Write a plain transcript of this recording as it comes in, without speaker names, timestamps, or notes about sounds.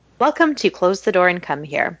Welcome to Close the Door and Come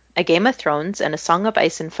Here, a Game of Thrones and a Song of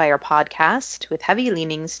Ice and Fire podcast with heavy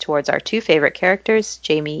leanings towards our two favorite characters,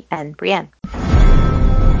 Jaime and Brienne. There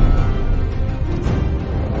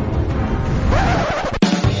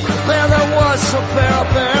was a bear,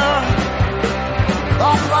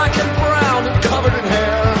 all black and brown and covered in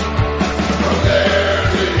hair. From there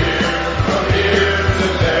to here, from here to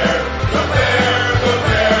there, the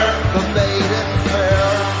bear, the maiden fair.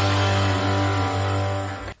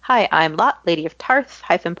 Hi, I'm Lot, Lady of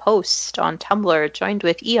Tarth-Post on Tumblr, joined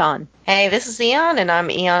with Eon. Hey, this is Eon, and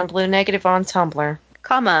I'm Eon Blue Negative on Tumblr.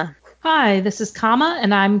 Kama. Hi, this is Kama,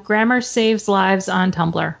 and I'm Grammar Saves Lives on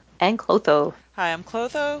Tumblr. And Clotho. Hi, I'm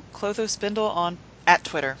Clotho Spindle at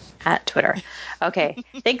Twitter. At Twitter. Okay,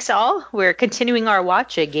 thanks all. We're continuing our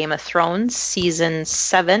watch of Game of Thrones, Season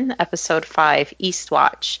 7, Episode 5,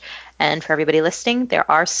 Eastwatch. And for everybody listening, there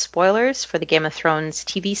are spoilers for the Game of Thrones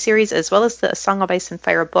TV series as well as the Song of Ice and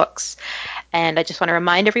Fire books. And I just want to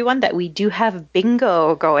remind everyone that we do have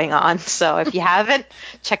bingo going on. So if you haven't,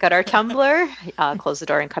 check out our Tumblr,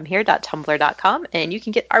 closethedoorandcomehere.tumblr.com, and you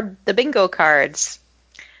can get the bingo cards.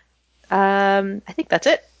 I think that's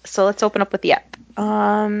it. So let's open up with the app.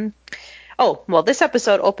 This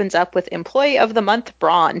episode opens up with Employee of the Month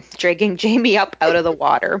Bronn dragging Jaime up out of the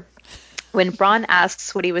water. When Bronn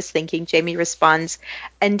asks what he was thinking, Jaime responds,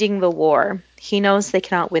 ending the war. He knows they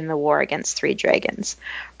cannot win the war against 3 dragons.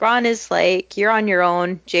 Bronn is like, you're on your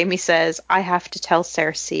own. Jaime says, I have to tell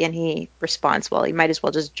Cersei. And he responds, well, you might as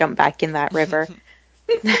well just jump back in that river.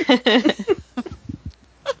 It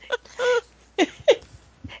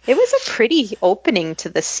was a pretty opening to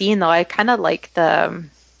the scene, though. I kind of like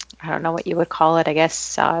I don't know what you would call it, I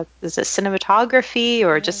guess. Is it cinematography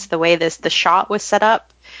or just the way the shot was set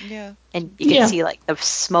up? Yeah. And you can see like the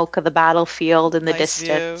smoke of the battlefield in the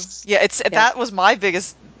distance. View. Yeah, that was my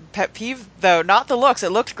biggest pet peeve, though. Not the looks.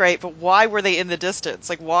 It looked great, but why were they in the distance?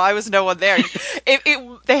 Like, why was no one there?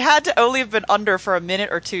 They had to only have been under for a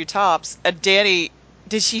minute or two tops. And Dany,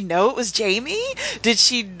 did she know it was Jaime? Did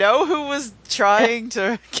she know who was trying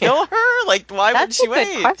to kill her? Like, why wouldn't she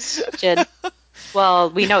wait? That's a good question. Well,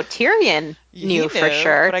 we know Tyrion knew for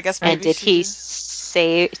sure. But I guess maybe did he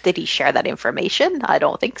share that information? I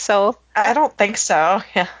don't think so. I don't think so.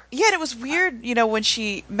 Yeah. Yeah, and it was weird, when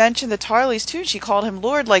she mentioned the Tarlys too, and she called him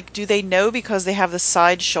Lord. Like, do they know because they have the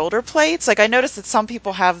side shoulder plates? Like, I noticed that some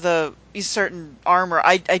people have the certain armor.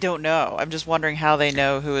 I don't know. I'm just wondering how they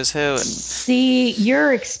know who is who. And See,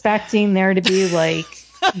 you're expecting there to be like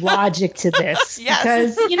logic to this.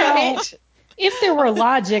 Yes. Because, if there were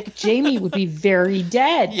logic, Jaime would be very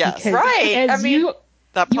dead. Yes. Because Right. As you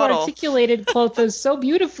articulated Clotho so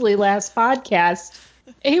beautifully last podcast,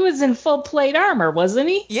 he was in full plate armor, wasn't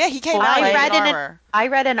he? Yeah, he came out in armor. I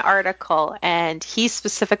read an article, and he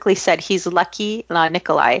specifically said he's lucky,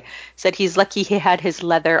 Nikolai said he's lucky he had his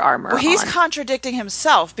leather armor Well, he's on. contradicting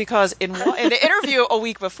himself because in an interview a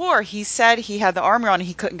week before, he said he had the armor on and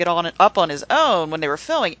he couldn't get up on his own when they were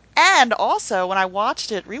filming. And also, when I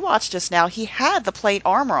rewatched just now, he had the plate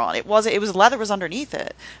armor on. It was leather was underneath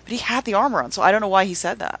it, but he had the armor on, so I don't know why he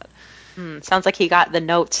said that. Sounds like he got the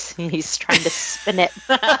notes. He's trying to spin it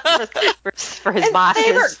for his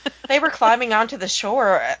bosses. They were climbing onto the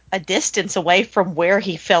shore a distance away from where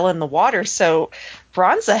he fell in the water, so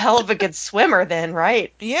Bronn's a hell of a good swimmer then,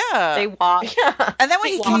 right? Yeah. They walked. Yeah. And then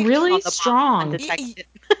when he came... really strong.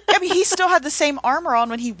 He still had the same armor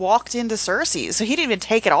on when he walked into Cersei, so he didn't even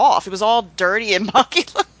take it off. It was all dirty and mucky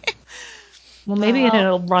looking. Well, maybe it had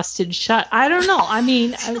a rusted shut. I don't know. I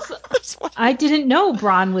mean, I didn't know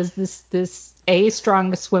Bronn was this A,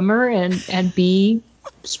 strong a swimmer, and B,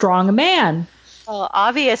 strong a man. Well,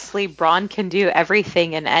 obviously, Bronn can do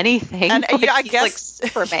everything and anything. And I guess like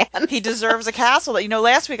Superman. He deserves a castle.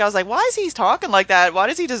 Last week I was like, why is he talking like that? Why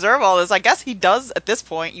does he deserve all this? I guess he does at this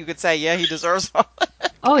point. You could say, yeah, he deserves all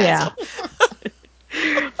that. Oh, yeah.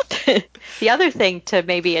 The other thing to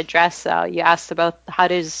maybe address, you asked about how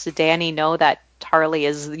does Dany know that Tarly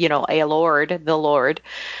is, a lord, the lord.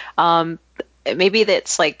 Maybe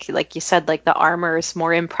that's like you said, like the armor is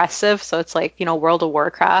more impressive. So it's like, World of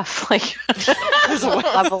Warcraft, like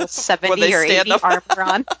level 70 or 80 armor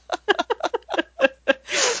on.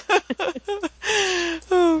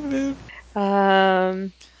 Oh, man.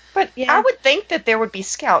 But yeah. I would think that there would be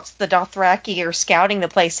scouts. The Dothraki are scouting the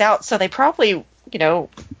place out, so they probably,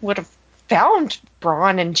 would have found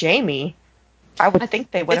Bronn and Jaime. I would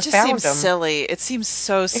think they would have found them. It just seems silly. It seems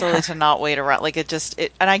so silly to not wait around. Like,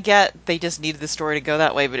 and I get they just needed the story to go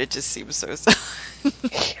that way, but it just seems so silly.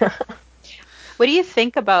 What do you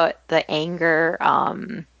think about the anger,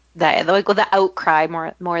 the outcry,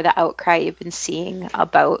 more the outcry you've been seeing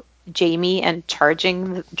about Jamie and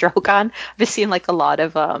charging Drogon. I've seen like a lot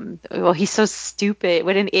of well, he's so stupid,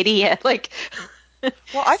 what an idiot. Like,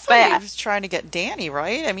 Well, I thought but he was trying to get Danny,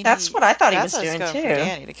 right? I mean, That's what I thought he that's was what doing, going too. for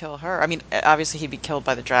Danny to kill her. I mean, obviously he'd be killed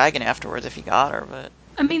by the dragon afterwards if he got her, but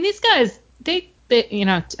I mean, these guys, they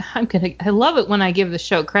I love it when I give the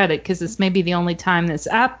show credit because this may be the only time this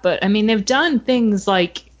apt, but I mean, they've done things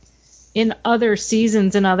like in other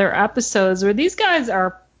seasons and other episodes where these guys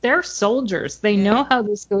they're soldiers. They know how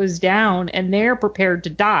this goes down and they're prepared to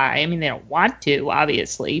die. I mean, they don't want to,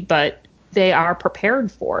 obviously, but they are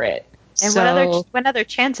prepared for it. and So, what other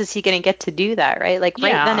chance is he going to get to do that, right? Like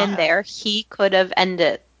right then and there, he could have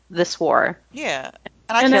ended this war. yeah.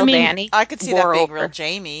 And I Kill mean, Danny. I could see war that being over. real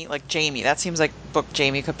Jamie. Like Jamie, that seems like book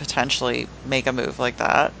Jamie could potentially make a move like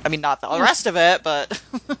that. I mean, not the rest of it, but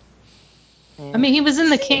I mean, he was in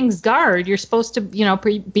the King's Guard. You're supposed to,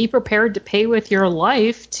 be prepared to pay with your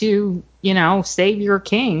life to, save your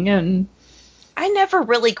king. And I never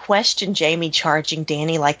really questioned Jamie charging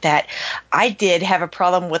Danny like that. I did have a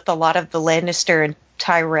problem with a lot of the Lannister and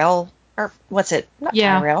Tyrell, or what's it? Not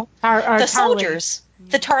Tyrell. the Tarly. soldiers.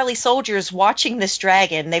 The Tarly soldiers watching this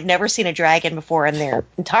dragon. They've never seen a dragon before in their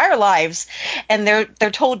entire lives, and they're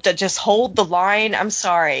told to just hold the line. I'm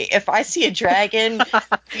sorry. If I see a dragon,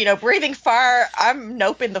 breathing fire, I'm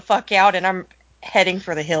noping the fuck out, and I'm heading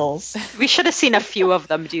for the hills. We should have seen a few of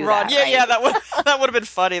them do Ron, that. yeah, right? yeah, that would have been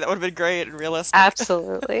funny. That would have been great and realistic.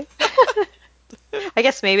 Absolutely. I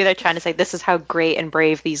guess maybe they're trying to say this is how great and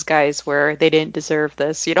brave these guys were. They didn't deserve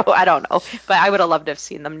this. I don't know. But I would have loved to have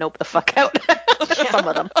seen them nope the fuck out. Some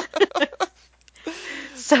of them.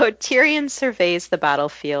 So Tyrion surveys the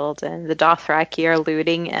battlefield, and the Dothraki are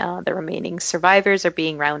looting. The remaining survivors are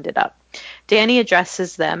being rounded up. Danny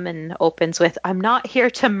addresses them and opens with, "I'm not here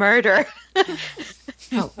to murder."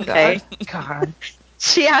 Oh, Okay. God.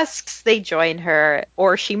 She asks they join her,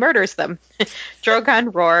 or she murders them.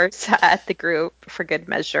 Drogon roars at the group for good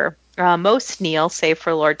measure. Most kneel, save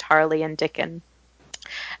for Lord Tarly and Dickon,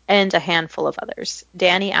 and a handful of others.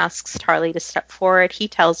 Danny asks Tarly to step forward. He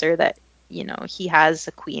tells her that, he has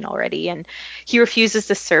a queen already, and he refuses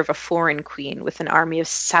to serve a foreign queen with an army of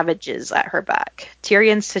savages at her back.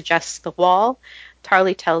 Tyrion suggests the wall.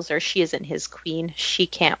 Tarly tells her she isn't his queen. She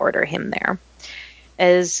can't order him there.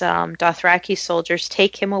 As Dothraki soldiers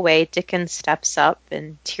take him away, Dickon steps up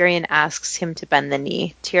and Tyrion asks him to bend the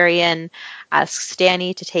knee. Tyrion asks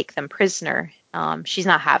Danny to take them prisoner. She's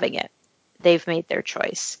not having it. They've made their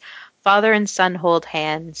choice. Father and son hold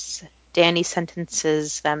hands. Danny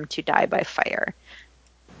sentences them to die by fire.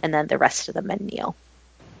 And then the rest of the men kneel.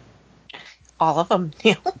 All of them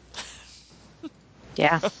kneel.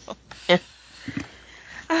 Yeah.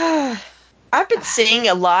 I've been seeing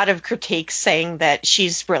a lot of critiques saying that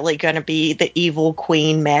she's really going to be the evil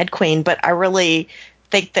queen, Mad Queen, but I really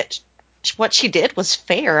think that what she did was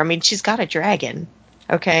fair. I mean, she's got a dragon,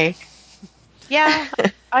 okay? Yeah.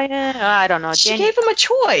 I don't know. She gave him a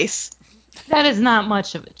choice. that is not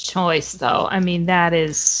much of a choice, though. I mean,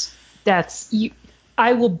 you.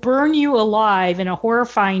 I will burn you alive in a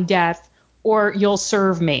horrifying death, or you'll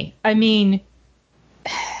serve me. I mean,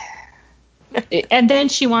 and then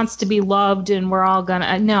she wants to be loved, and we're all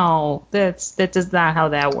gonna. No, that is not how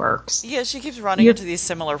that works. Yeah, she keeps running into these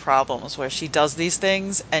similar problems where she does these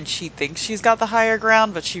things and she thinks she's got the higher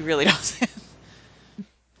ground, but she really doesn't.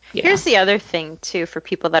 Yeah. Here's the other thing, too, for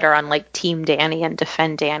people that are on, like, Team Danny and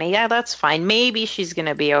defend Danny. Yeah, that's fine. Maybe she's going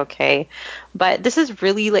to be okay. But this is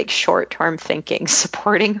really, like, short-term thinking,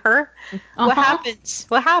 supporting her. What happens?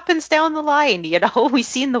 What happens down the line? We've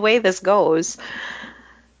seen the way this goes.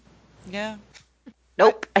 Yeah.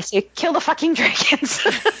 Nope. I say kill the fucking dragons.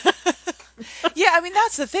 Yeah, I mean,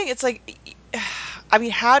 that's the thing. It's like, I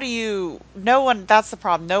mean, that's the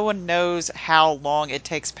problem. No one knows how long it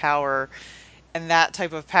takes power and that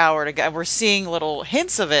type of power to go. We're seeing little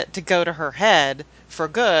hints of it to go to her head for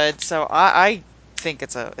good. So I think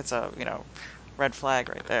it's a red flag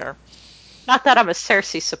right there. Not that I'm a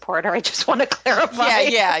Cersei supporter. I just want to clarify.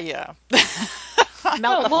 Yeah.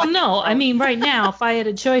 No. I mean, right now, if I had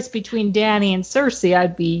a choice between Danny and Cersei,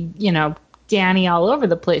 I'd be, Danny all over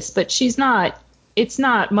the place. But she's not. It's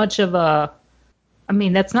not much of a. I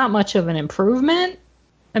mean, that's not much of an improvement.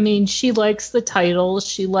 I mean, she likes the titles.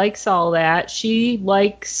 She likes all that. She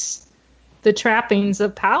likes the trappings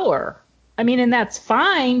of power. I mean, and that's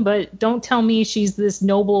fine, but don't tell me she's this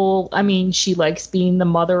noble. I mean, she likes being the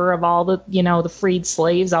mother of all the, the freed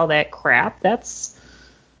slaves, all that crap. That's.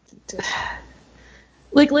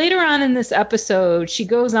 Like later on in this episode, she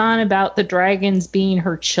goes on about the dragons being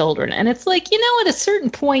her children. And it's like, at a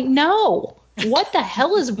certain point, no. What the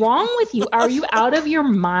hell is wrong with you? Are you out of your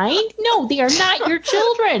mind? No, they are not your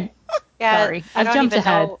children. Yeah, Sorry, I I've don't jumped even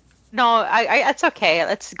ahead. know. No, it's okay.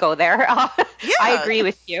 Let's go there. I Yeah. agree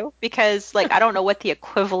with you because, like, I don't know what the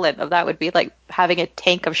equivalent of that would be, like having a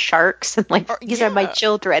tank of sharks and like Or- these are my yeah.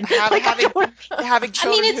 children. Like, I Having don't- having I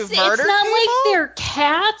children mean, who've it's murdered not people. like they're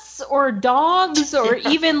cats or dogs or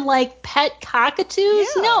even like pet cockatoos.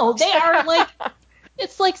 Yeah. No, they are like,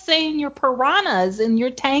 it's like saying you're piranhas in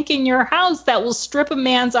your tank in your house that will strip a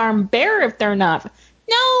man's arm bare if they're not.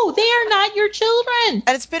 No, they are not your children. And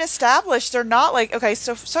it's been established they're not like, okay,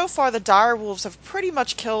 so far the dire wolves have pretty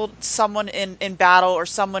much killed someone in battle or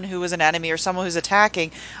someone who is an enemy or someone who's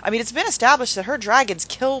attacking. I mean, it's been established that her dragons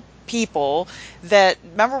kill people that,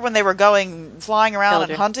 remember when they were flying around and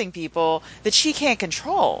Children. hunting people that she can't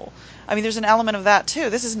control. I mean, there's an element of that too.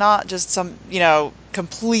 This is not just some,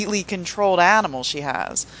 completely controlled animal she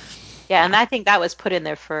has. Yeah, and I think that was put in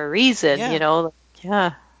there for a reason, Yeah.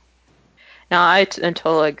 Yeah. No, in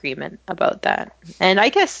total agreement about that. And I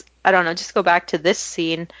guess, I don't know, just go back to this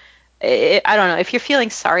scene. I don't know, if you're feeling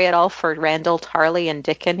sorry at all for Randall, Tarly, and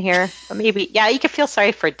Dickon here, maybe, yeah, you could feel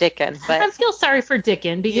sorry for Dickon, I but feel sorry for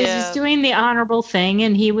Dickon because Yeah. he's doing the honorable thing,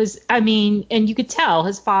 and he was, I mean, and you could tell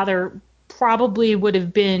his father probably would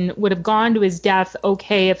have gone to his death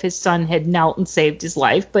okay if his son had knelt and saved his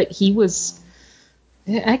life, but he was.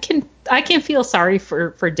 I can feel sorry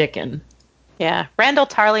for Dickon. yeah, Randall,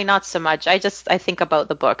 Tarly, not so much. I think about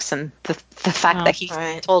the books and the fact Oh, that he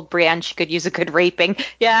right. told Brienne she could use a good raping.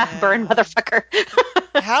 Yeah, Yeah. burn, motherfucker.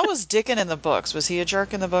 How was Dickon in the books? Was he a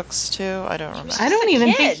jerk in the books too? I don't remember. I don't even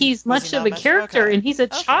kid. think he's Was much he of not a much? character, Okay. and he's a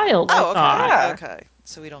Okay. child. I Oh, okay. thought Yeah. Okay.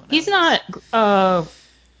 So we don't know. he's not.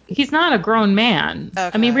 He's not a grown man.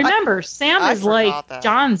 I mean, Okay. remember, Sam I is like forgot that.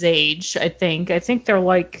 John's age. I think they're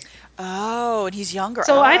like. Oh, and he's younger.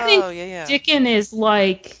 So Oh, I think yeah. Dickon is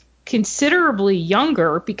like considerably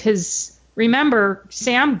younger because remember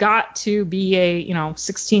Sam got to be a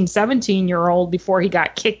 16, 17-year-old before he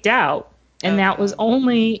got kicked out, and that was Okay.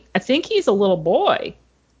 only I think he's a little boy.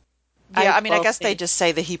 Yeah, I mean, I will guess they say. just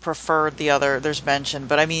say that he preferred the other. There's mention,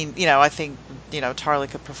 but I mean, I think Tarly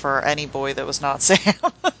could prefer any boy that was not Sam.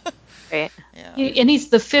 Right. Yeah. And he's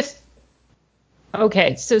the fifth.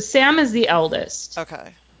 Okay, so Sam is the eldest.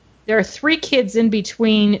 Okay. There are 3 kids in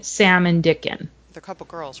between Sam and Dickon. They're a couple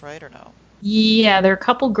girls, right, or no? Yeah, there are a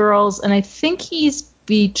couple girls, and I think he's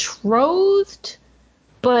betrothed,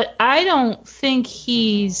 but I don't think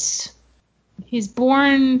he's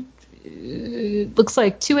born. Looks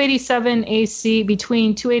like 287 AC,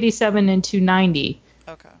 between 287 and 290.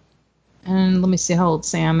 Okay. And let me see how old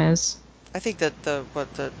Sam is. I think that the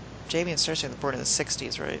Jamie and Cersei were born in the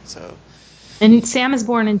 60s, right? So. And Sam is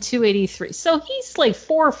born in 283. So he's like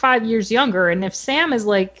 4 or 5 years younger. And if Sam is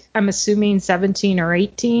like, I'm assuming 17 or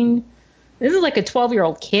 18, this is like a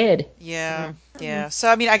 12-year-old kid. Yeah, yeah. So,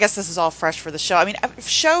 I mean, I guess this is all fresh for the show. I mean,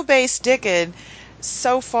 show-based Dickon,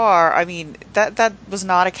 so far, I mean, that was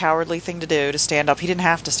not a cowardly thing to do, to stand up. He didn't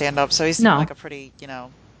have to stand up, so he seemed No. like a pretty.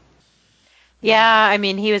 Yeah, I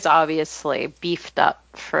mean, he was obviously beefed up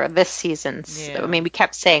for this season. Yeah. I mean, we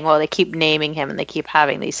kept saying, well, they keep naming him and they keep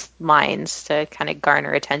having these lines to kind of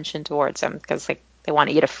garner attention towards him because like they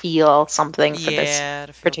wanted you to feel something for this Yeah,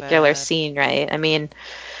 to feel particular bad. scene, right? I mean,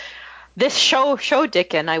 this show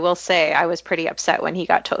Dickon, I will say, I was pretty upset when he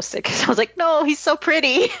got toasted because I was like, no, he's so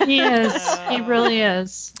pretty. He is. He really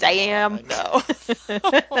is. Damn. I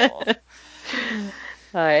know.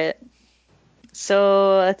 All right.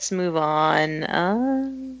 So let's move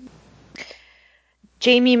on.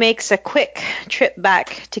 Jamie makes a quick trip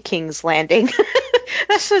back to King's Landing.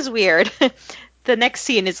 This is weird. The next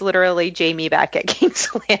scene is literally Jamie back at King's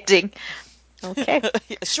Landing. Okay.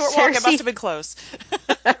 A short walk, it Cersei- must have been close.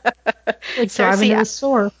 Like driving to the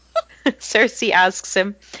store. Cersei asks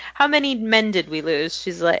him, "How many men did we lose?"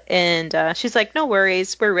 She's like, "No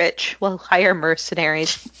worries, we're rich. We'll hire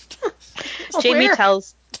mercenaries." Jamie Where?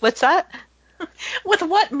 tells, "What's that?" With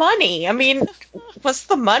what money? I mean, was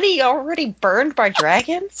the money already burned by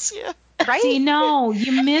dragons? Yeah. Right? See, no,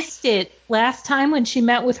 you missed it. Last time when she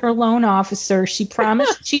met with her loan officer, she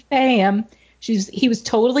promised she'd pay him. He was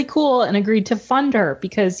totally cool and agreed to fund her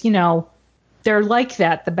because, they're like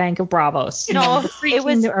that, the Bank of Bravos. No, The free it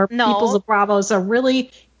was- peoples of Bravos are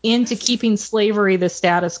really into keeping slavery the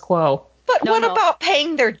status quo. But No, what no. about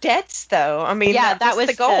paying their debts, though? I mean, Yeah, that was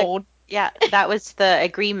the gold. That was the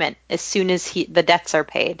agreement. As soon as the debts are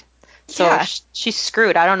paid, so Yeah. she's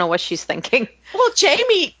screwed. I don't know what she's thinking. Well,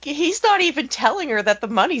 Jamie, he's not even telling her that the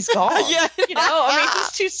money's gone. Yeah. I mean,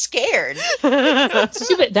 he's too scared.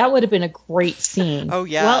 Stupid. That would have been a great scene. Oh,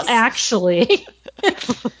 yes. Well, actually,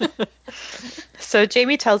 So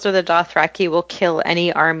Jamie tells her the Dothraki will kill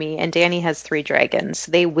any army, and Dany has 3 dragons.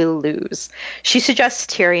 They will lose. She suggests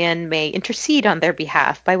Tyrion may intercede on their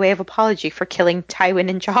behalf by way of apology for killing Tywin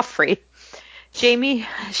and Joffrey. Jamie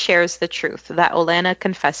shares the truth that Olenna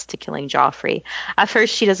confessed to killing Joffrey. At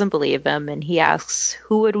first, she doesn't believe him, and he asks,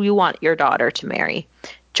 "Who would you want your daughter to marry,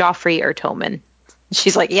 Joffrey or Tommen?"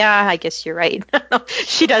 She's like, "Yeah, I guess you're right."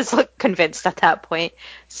 She does look convinced at that point.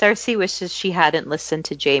 Cersei wishes she hadn't listened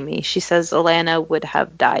to Jamie. She says Olenna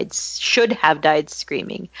should have died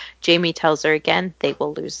screaming. Jamie tells her again they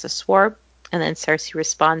will lose this war. And then Cersei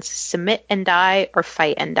responds, "Submit and die or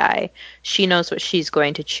fight and die." She knows what she's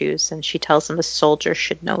going to choose, and she tells him the soldiers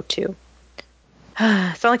should know too.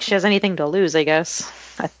 It's not like she has anything to lose, I guess,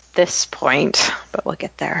 at this point, but we'll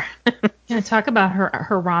get there. Can I talk about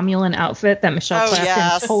her Romulan outfit that Michelle Oh, Claflin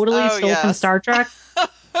yes. totally Oh, stole from yes. Star Trek?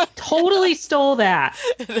 Totally stole that.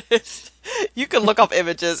 It is. You can look up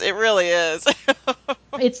images. It really is.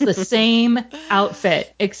 It's the same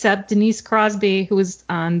outfit, except Denise Crosby, who was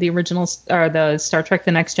on the original or the Star Trek: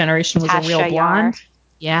 The Next Generation, was a real Tasha blonde.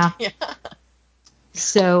 Yar. Yeah.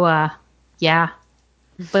 So, yeah.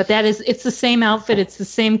 But it's the same outfit. It's the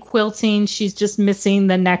same quilting. She's just missing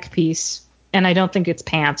the neck piece. And I don't think it's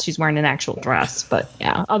pants. She's wearing an actual dress. But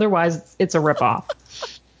yeah, otherwise it's a ripoff.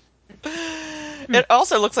 It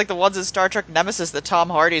also looks like the ones in Star Trek Nemesis that Tom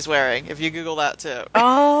Hardy's wearing, if you Google that too.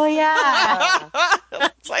 Oh, yeah.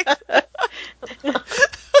 It's like...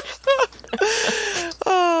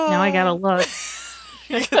 Now I gotta look.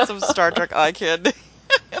 Get some Star Trek eye candy.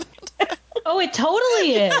 Oh, it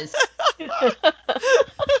totally is.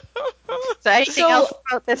 So anything else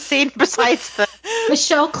about this scene besides the...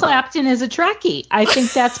 Michelle Clapton is a Trekkie. I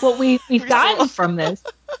think that's what we've gotten from this.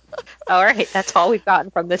 All right, that's all we've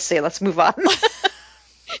gotten from this scene. Let's move on.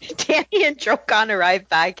 Dany and Drogon arrive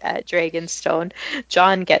back at Dragonstone.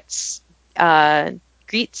 Jon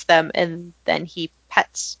greets them, and then he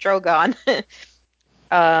pets Drogon.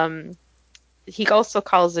 He also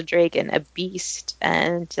calls a dragon a beast,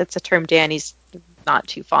 and that's a term Dany's not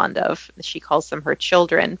too fond of. She calls them her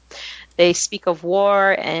children. They speak of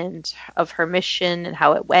war and of her mission and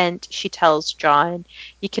how it went. She tells Jon,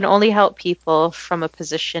 "You can only help people from a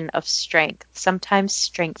position of strength. Sometimes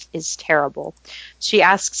strength is terrible." She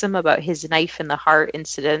asks him about his knife in the heart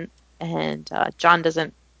incident, and Jon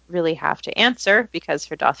doesn't really have to answer because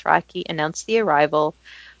her Dothraki announce the arrival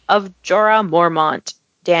of Jorah Mormont.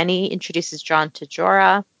 Dany introduces Jon to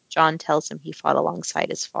Jorah. Jon tells him he fought alongside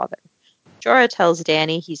his father. Jorah tells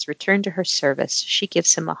Dany he's returned to her service. She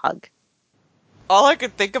gives him a hug. All I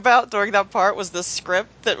could think about during that part was the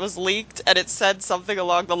script that was leaked, and it said something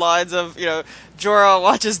along the lines of, Jorah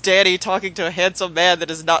watches Dany talking to a handsome man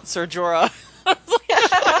that is not Ser Jorah.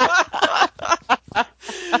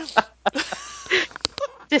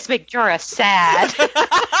 This make Jorah sad.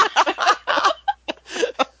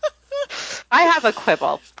 I have a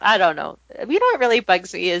quibble. I don't know. You know what really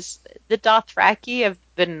bugs me is the Dothraki have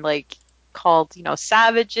been called,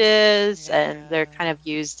 savages, and they're kind of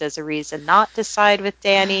used as a reason not to side with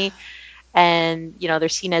Dany. And, they're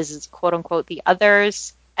seen as quote unquote the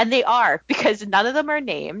others. And they are, because none of them are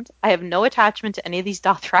named. I have no attachment to any of these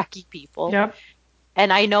Dothraki people. Yep.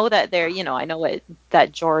 And I know that they're, I know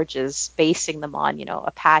that George is basing them on,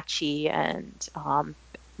 Apache and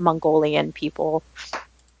Mongolian people.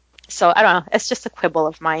 So I don't know. It's just a quibble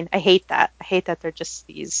of mine. I hate that. I hate that they're just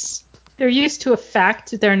these. They're used to a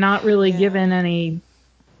fact. They're not really given any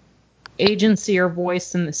agency or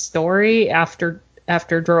voice in the story after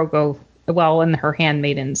Drogo, in her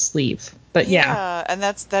handmaiden's leave. But yeah. And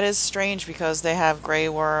that is strange because they have Grey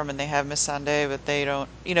Worm and they have Missandei, but they don't.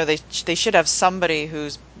 They should have somebody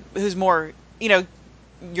who's more. You're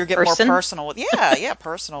getting more personal with. Yeah,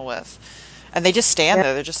 personal with. And they just stand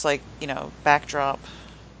there. They're just backdrop.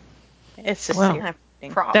 It's just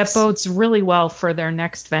props. That bodes really well for their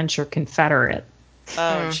next venture, Confederate.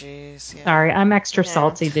 Oh, jeez. Yeah. Sorry, I'm extra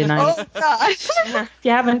salty tonight. Oh, gosh. If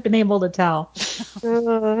you haven't been able to tell.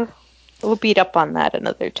 We'll beat up on that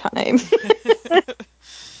another time.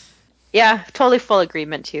 Yeah, totally full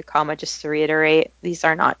agreement to you, Kama. Just to reiterate, these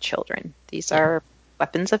are not children. These are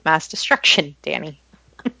weapons of mass destruction, Dany.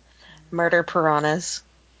 Murder piranhas.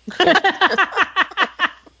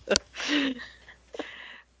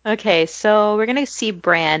 Okay, so we're going to see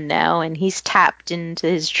Bran now, and he's tapped into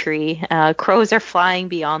his tree. Crows are flying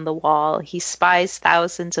beyond the wall. He spies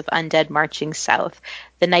thousands of undead marching south.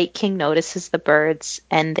 The Night King notices the birds,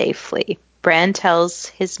 and they flee. Bran tells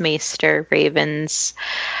his maester, ravens,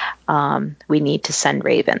 we need to send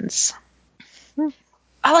ravens.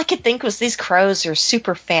 all I could think was these crows are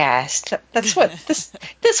super fast. That's what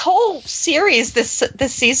this whole series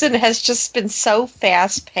this season has just been so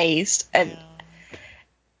fast paced and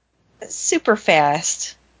super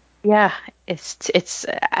fast. Yeah, it's.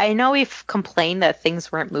 I know we've complained that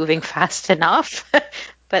things weren't moving fast enough,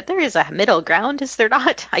 but there is a middle ground, is there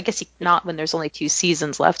not? I guess not when there's only 2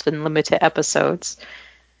 seasons left and limited episodes.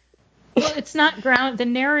 Well, it's not the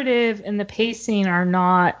narrative and the pacing are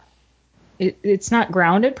not. It's not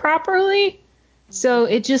grounded properly, so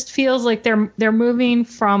it just feels like they're moving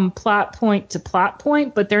from plot point to plot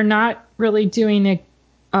point, but they're not really doing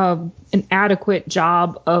an adequate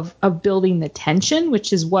job of building the tension,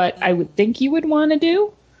 which is what I would think you would want to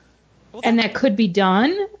do. And that could be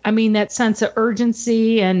done. I mean, that sense of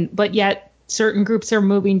urgency, but yet certain groups are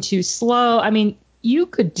moving too slow. I mean, you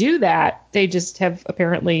could do that. They just have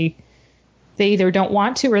apparently, they either don't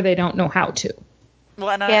want to or they don't know how to. Well,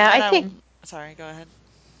 I think. Sorry, go ahead.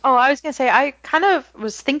 Oh, I was gonna say I kind of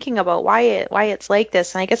was thinking about why it's like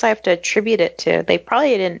this, and I guess I have to attribute it to they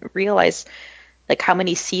probably didn't realize like how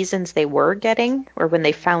many seasons they were getting, or when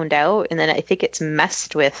they found out, and then I think it's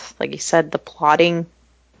messed with, like you said, the plotting.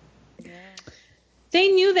 They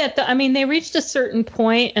knew that. They reached a certain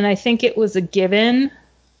point, and I think it was a given.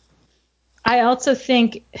 I also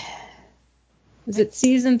think, was it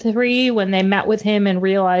season 3 when they met with him and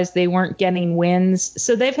realized they weren't getting wins?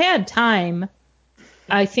 So they've had time,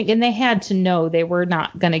 I think, and they had to know they were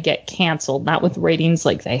not going to get canceled, not with ratings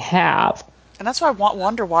like they have. And that's why I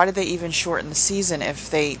wonder, why did they even shorten the season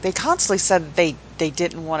if they constantly said they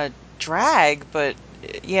didn't want to drag, but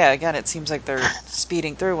yeah, again, it seems like they're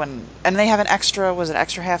speeding through and they have an extra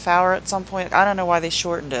half hour at some point. I don't know why they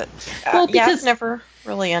shortened it. Well, because I've never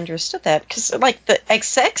really understood that, because like the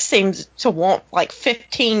XX seems to want like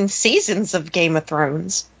 15 seasons of Game of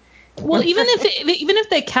Thrones. Well, even if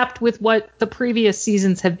they kept with what the previous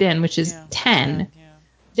seasons have been, which is 10,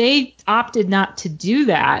 they opted not to do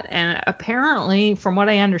that. And apparently, from what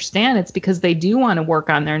I understand, it's because they do want to work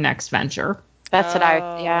on their next venture. That's what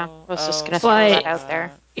I was just going to throw that out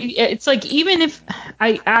there. It's like, even if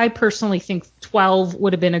I personally think 12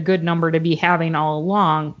 would have been a good number to be having all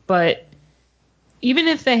along, but even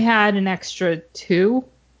if they had an extra 2,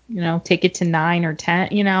 take it to 9 or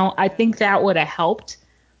 10, I think that would have helped.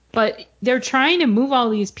 But they're trying to move all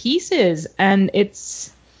these pieces, and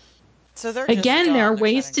it's... So there are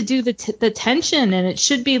ways to do the tension, and it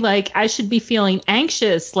should be like, I should be feeling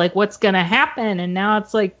anxious, like what's going to happen, and now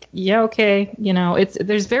it's like, yeah, okay,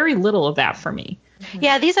 there's very little of that for me.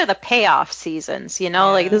 Yeah, these are the payoff seasons,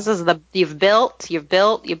 like this is you've built,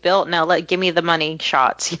 now give me the money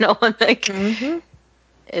shots, like. Mm-hmm.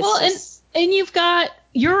 And you've got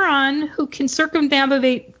Euron, who can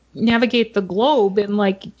navigate the globe in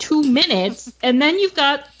like 2 minutes, and then you've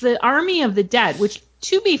got the Army of the Dead, which,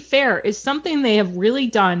 to be fair, is something they have really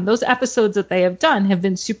done. Those episodes that they have done have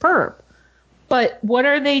been superb. But what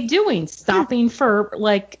are they doing? Stopping for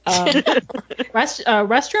like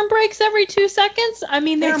restroom breaks every 2 seconds? I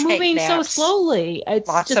mean, they're moving so slowly. It's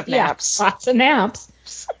lots of naps. Lots of naps.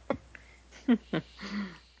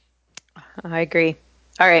 I agree.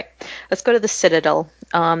 All right, let's go to the Citadel.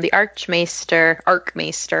 The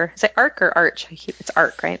Arkmaester. Is it Ark or Arch? It's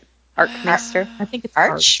Ark, right? Arkmaester. I think it's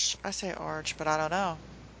Arch. I say Arch, but I don't know.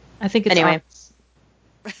 I think it's anyway.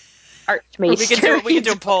 Archmaester. We can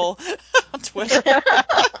do a poll on Twitter.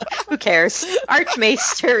 Who cares?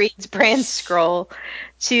 Archmaester reads Bran's scroll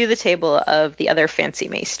to the table of the other fancy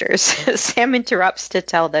maesters. Sam interrupts to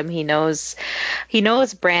tell them he knows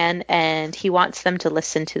Bran, and he wants them to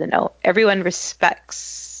listen to the note. Everyone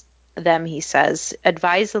respects them, he says.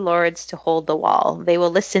 Advise the lords to hold the wall. They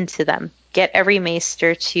will listen to them. Get every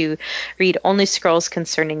maester to read only scrolls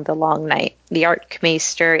concerning the long night. The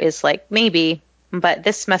Archmaester is like, maybe, but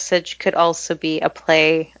this message could also be a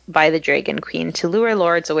play by the Dragon Queen to lure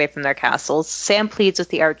lords away from their castles. Sam pleads with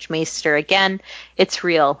the Archmaester again. It's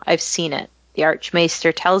real. I've seen it. The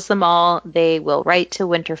Archmaester tells them all they will write to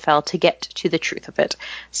Winterfell to get to the truth of it.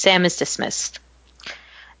 Sam is dismissed.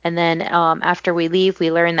 And then after we leave, we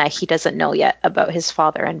learn that he doesn't know yet about his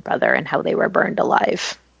father and brother and how they were burned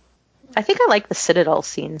alive. I think I like the Citadel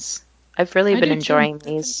scenes. I've really been enjoying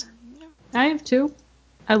these. I have too.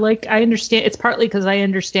 I understand. It's partly because I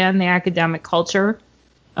understand the academic culture,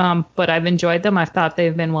 but I've enjoyed them. I've thought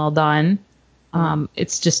they've been well done.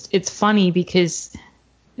 It's funny because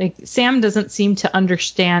Sam doesn't seem to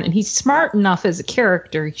understand, and he's smart enough as a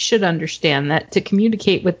character. He should understand that to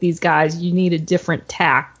communicate with these guys, you need a different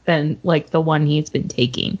tact than like the one he's been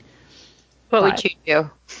taking. What would you do?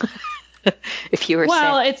 If you were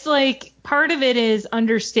Sam? It's like part of it is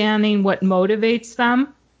understanding what motivates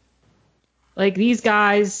them. Like these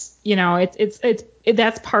guys,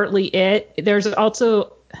 that's partly it. There's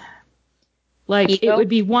also like Ego? it would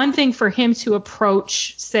be one thing for him to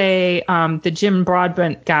approach, say, the Jim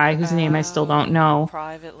Broadbent guy whose name I still don't know,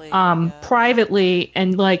 Privately. privately,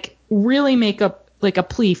 and like really make a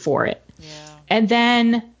plea for it. Yeah. And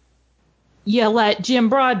then you let Jim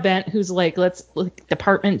Broadbent, who's like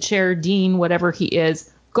department chair, dean, whatever he is,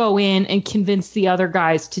 go in and convince the other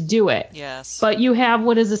guys to do it. Yes. But you have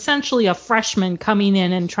what is essentially a freshman coming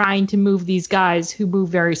in and trying to move these guys who move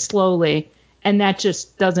very slowly, and that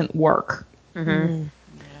just doesn't work. Mm-hmm.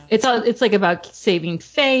 It's like about saving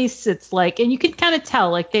face. It's like, and you can kind of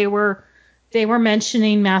tell, like they were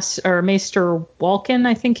mentioning Maester Walken,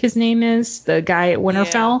 I think his name is, the guy at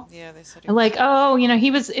Winterfell. Yeah, they said. And like,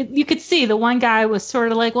 he was. You could see the one guy was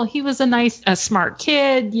sort of like, well, he was a smart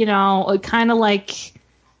kid, kind of like.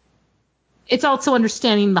 It's also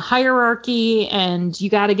understanding the hierarchy, and you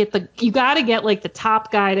got to get like the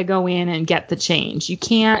top guy to go in and get the change. You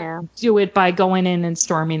can't do it by going in and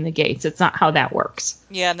storming the gates. It's not how that works.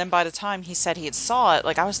 Yeah, and then by the time he said he had saw it,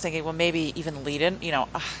 like I was thinking, well, maybe even lead in.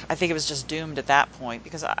 I think it was just doomed at that point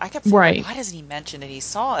because I kept thinking, Right. why doesn't he mention that he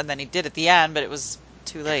saw it? And then he did at the end, but it was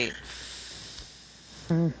too late.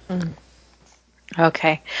 Mm-hmm.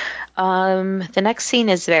 Okay. The next scene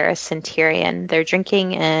is Varys and Tyrion. They're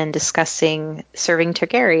drinking and discussing serving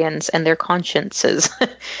Targaryens and their consciences.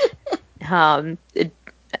 I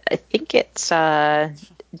think it's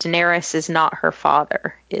Daenerys is not her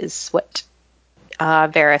father, is what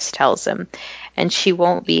Varys tells him. And she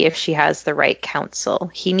won't be if she has the right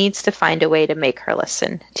counsel. He needs to find a way to make her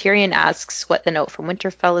listen. Tyrion asks what the note from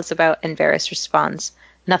Winterfell is about, and Varys responds,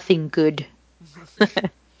 "Nothing good."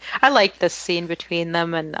 I like this scene between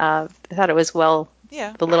them, and I thought it was the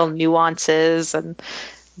little nuances and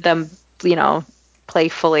them,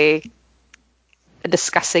 playfully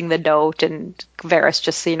discussing the note, and Varys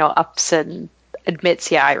just, ups and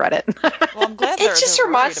admits, yeah, I read it. Well, I'm glad It just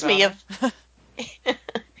reminds me of.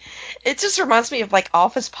 It just reminds me of like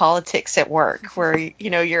office politics at work, where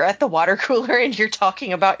you're at the water cooler and you're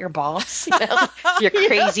talking about your boss, your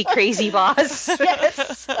crazy, crazy boss.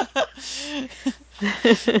 Yes.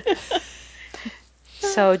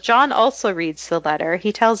 So Jon also reads the letter.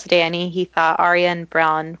 He tells Dany he thought Arya and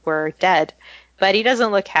Bran were dead, but he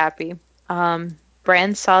doesn't look happy.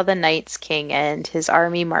 Bran saw the Night's King and his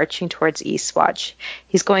army marching towards Eastwatch.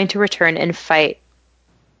 He's going to return and fight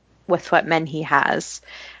with what men he has,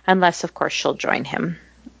 unless, of course, she'll join him.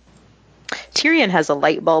 Tyrion has a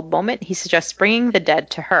light bulb moment. He suggests bringing the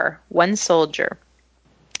dead to her, one soldier.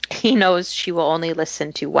 He knows she will only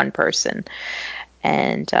listen to one person,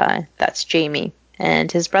 and that's Jaime.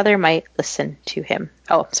 And his brother might listen to him.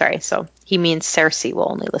 Oh, sorry. So he means Cersei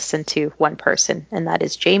will only listen to one person, and that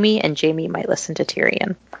is Jaime, and Jaime might listen to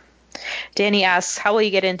Tyrion. Dany asks, how will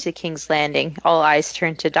you get into King's Landing? All eyes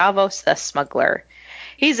turn to Davos, the smuggler.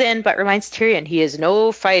 He's in, but reminds Tyrion he is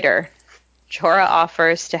no fighter. Jorah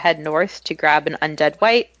offers to head north to grab an undead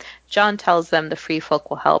white. Jon tells them the free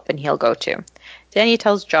folk will help, and he'll go too. Dany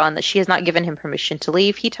tells Jon that she has not given him permission to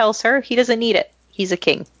leave. He tells her he doesn't need it. He's a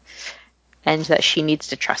king. And that she needs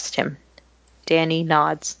to trust him. Dany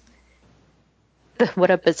nods.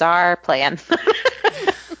 What a bizarre plan.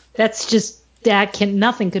 That's just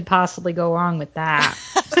nothing could possibly go wrong with that.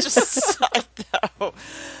 Just no.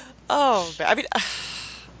 Oh, I mean,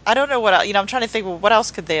 I don't know what else, I'm trying to think, well, what else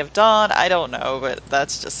could they have done? I don't know, but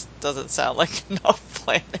that's just doesn't sound like enough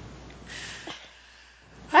planning.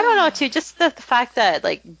 I don't know, too. Just the fact that,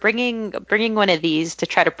 like, bringing one of these to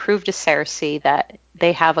try to prove to Cersei that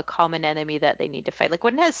they have a common enemy that they need to fight. Like,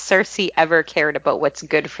 when has Cersei ever cared about what's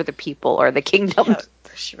good for the people or the kingdom? Yeah,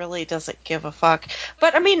 she really doesn't give a fuck.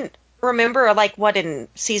 But, I mean, remember, like, what, in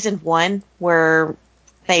season 1, where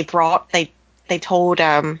they told,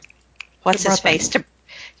 what's his face,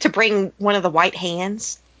 to bring one of the white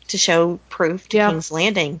hands to show proof to King's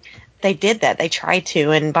Landing. They did that. They tried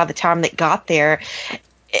to, and by the time that got there,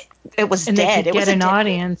 it was and dead. They could get an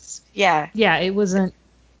audience. Yeah. Yeah, it wasn't.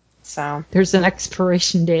 So there's an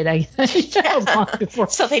expiration date, I guess. Long before.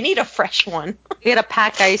 So they need a fresh one. You gotta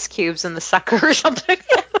pack ice cubes in the sucker or something.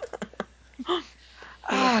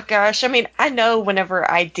 Oh, gosh. I mean, I know whenever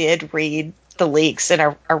I did read the leaks and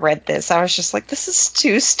I read this, I was just like, this is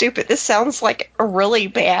too stupid. This sounds like a really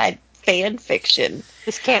bad fan fiction.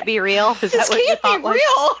 This can't be real. Is that what you thought was?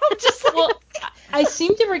 I'm just like, well, I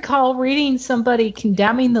seem to recall reading somebody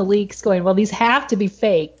condemning the leaks, going, well, these have to be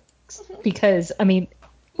fake, because, I mean,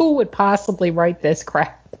 who would possibly write this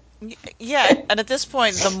crap? Yeah, and at this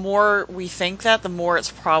point, the more we think that, the more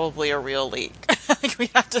it's probably a real leak. Like, we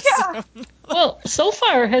have to assume. Well, so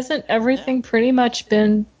far, hasn't everything pretty much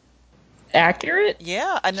been accurate.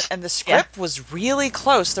 Yeah, and the script was really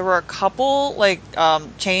close. There were a couple like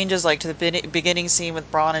changes, like to the beginning scene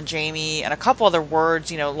with Bronn and Jaime, and a couple other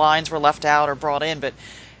words, lines were left out or brought in. But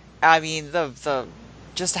I mean, the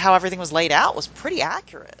just how everything was laid out was pretty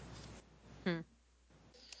accurate.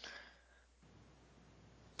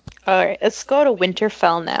 All right, let's go to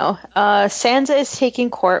Winterfell now. Sansa is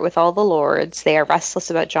taking court with all the lords. They are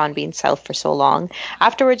restless about Jon being south for so long.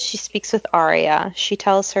 Afterwards, she speaks with Arya. She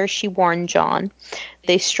tells her she warned Jon.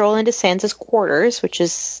 They stroll into Sansa's quarters, which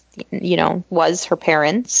is, was her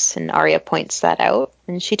parents', and Arya points that out.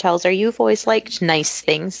 And she tells her, "You've always liked nice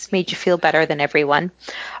things, made you feel better than everyone."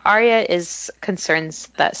 Arya is concerned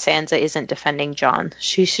that Sansa isn't defending Jon.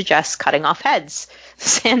 She suggests cutting off heads.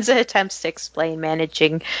 Sansa attempts to explain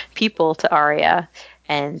managing people to Arya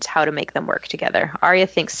and how to make them work together. Arya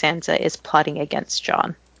thinks Sansa is plotting against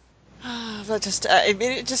Jon. That just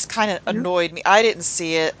it just kind of annoyed me. I didn't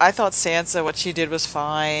see it. I thought Sansa, what she did was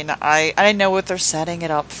fine. I know what they're setting it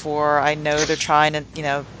up for. I know they're trying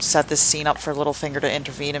to set this scene up for Littlefinger to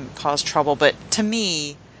intervene and cause trouble. But to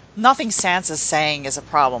me, nothing Sansa's saying is a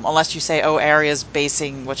problem, unless you say, oh, Arya's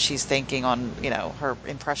basing what she's thinking on her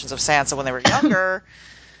impressions of Sansa when they were younger.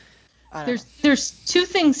 There's two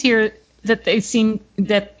things here that they seem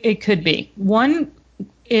that it could be. One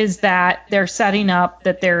is that they're setting up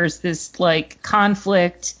that there's this like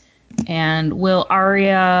conflict, and will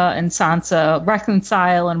Arya and Sansa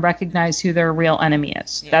reconcile and recognize who their real enemy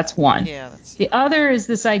is? Yeah. That's one. Yeah, the other is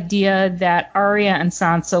this idea that Arya and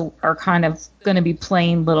Sansa are kind of going to be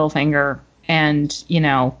playing Littlefinger and,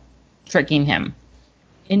 tricking him.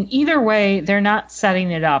 In either way, they're not setting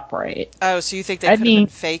it up right. Oh, so you think they could have been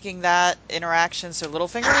faking that interaction so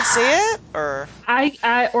Littlefinger would see it, or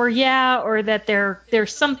or that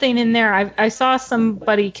there's something in there. I saw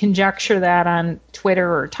somebody conjecture that on Twitter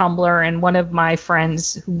or Tumblr, and one of my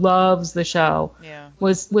friends who loves the show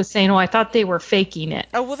was saying, "Oh, I thought they were faking it."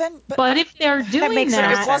 Oh, well then, but if they're doing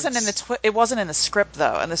that, it wasn't in the script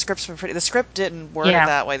though, and the script didn't word it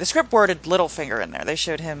that way. The script worded Littlefinger in there. They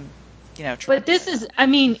showed him. But this is,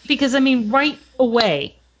 because right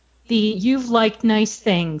away, you've liked nice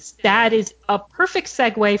things. That is a perfect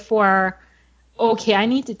segue for, okay, I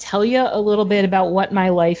need to tell you a little bit about what my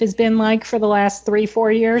life has been like for the last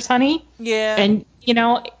 3-4 years, honey. Yeah. And,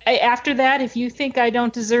 after that, if you think I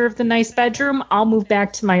don't deserve the nice bedroom, I'll move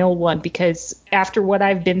back to my old one, because after what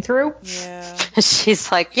I've been through. Yeah.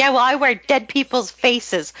 She's like, yeah, well, I wear dead people's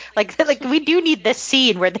faces. Like we do need this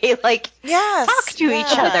scene where they talk to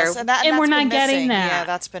each other. And we're not getting that. Yeah,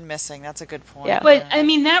 that's been missing. That's a good point. Yeah. But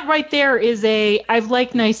that right there is I've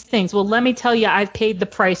liked nice things. Well, let me tell you, I've paid the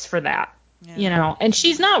price for that. Yeah. And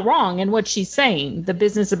she's not wrong in what she's saying. The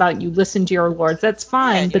business about you listen to your lords, that's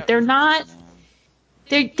fine. But they're not.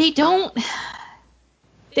 They don't.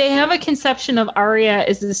 They have a conception of Arya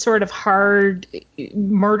as this sort of hard,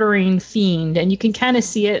 murdering fiend, and you can kind of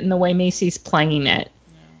see it in the way Macy's playing it.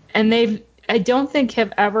 Yeah. And I don't think,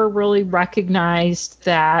 have ever really recognized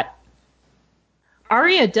that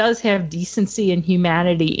Arya does have decency and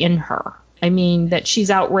humanity in her. That she's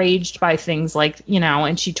outraged by things like,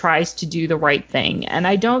 and she tries to do the right thing. And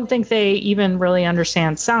I don't think they even really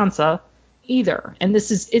understand Sansa either. And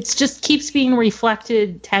it just keeps being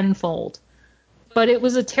reflected tenfold. But it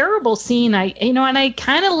was a terrible scene. And I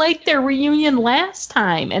kind of liked their reunion last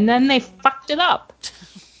time, and then they fucked it up.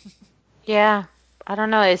 Yeah, I don't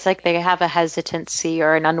know. It's like they have a hesitancy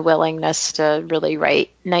or an unwillingness to really write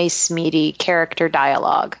nice, meaty character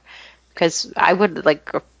dialogue. Because I would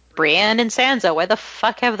Brienne and Sansa. Why the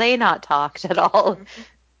fuck have they not talked at all?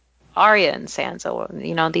 Arya and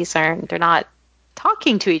Sansa. They're not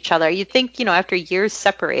talking to each other. You'd think, after years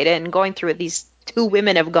separated and going through what these two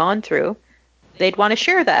women have gone through, they'd want to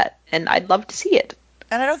share that, and I'd love to see it.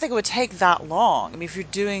 And I don't think it would take that long. If you're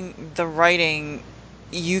doing the writing,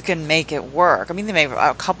 you can make it work. They may have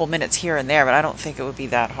a couple minutes here and there, but I don't think it would be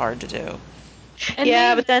that hard to do.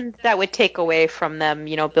 But then that would take away from them,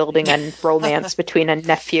 building a romance between a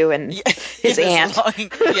nephew and his aunt.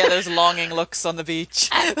 Those longing looks on the beach.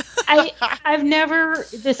 I've never,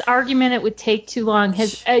 this argument it would take too long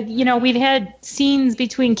has, we'd had scenes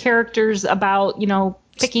between characters about,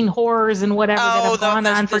 picking whores and whatever that have gone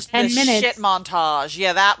on for 10 minutes. Shit montage.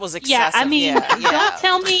 Yeah, that was excessive. Don't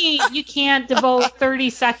tell me you can't devote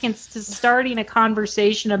 30 seconds to starting a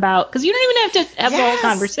conversation about, because you don't even have to have the whole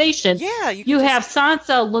conversation. Yeah. You have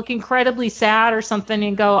Sansa look incredibly sad or something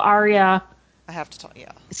and go, Arya, I have to talk,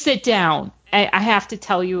 sit down. I have to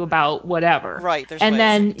tell you about whatever. Right. And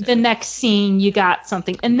then the next scene, you got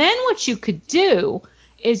something. And then what you could do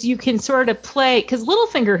is you can sort of play, because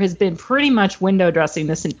Littlefinger has been pretty much window dressing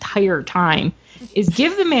this entire time. is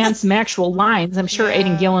give the man some actual lines. I'm sure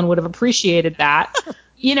Aidan Gillen would have appreciated that.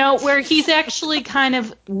 Where he's actually kind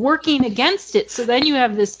of working against it. So then you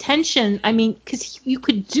have this tension. I mean, because you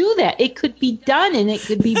could do that. It could be done, and it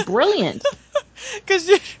could be brilliant.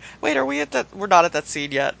 Wait, are we at that? We're not at that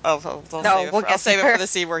scene yet. I'll save it for the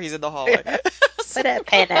scene where he's in the hallway. Put a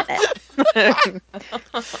pin in it.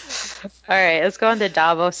 All right, let's go on to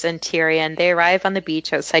Davos and Tyrion. They arrive on the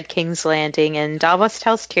beach outside King's Landing, and Davos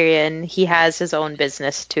tells Tyrion he has his own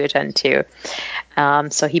business to attend to,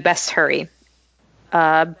 so he best hurry.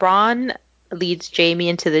 Bronn leads Jaime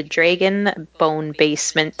into the dragon bone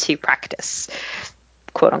basement to practice,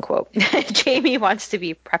 quote unquote. Jaime wants to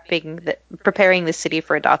be preparing the city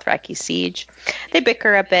for a Dothraki siege. They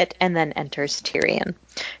bicker a bit and then enters Tyrion.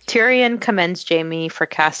 Tyrion commends Jaime for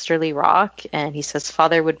Casterly Rock, and he says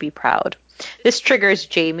father would be proud. This triggers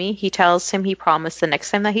Jaime. He tells him he promised the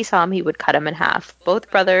next time that he saw him he would cut him in half. Both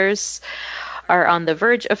brothers are on the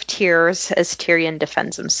verge of tears as Tyrion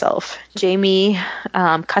defends himself. Jaime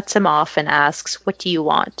cuts him off and asks, "What do you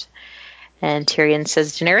want?" And Tyrion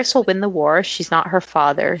says Daenerys will win the war. She's not her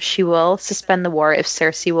father. She will suspend the war if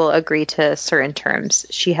Cersei will agree to certain terms.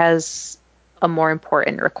 She has a more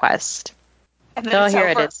important request. And then it's here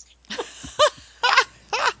over. it is.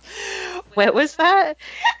 What was that?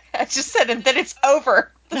 I just said, and then it's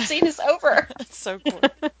over. The scene is over. That's so cool.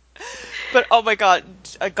 But oh my god,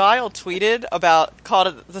 a Guile tweeted called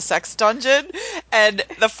it the sex dungeon, and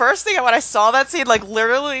the first thing when I saw that scene, like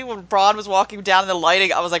literally when Bronn was walking down in the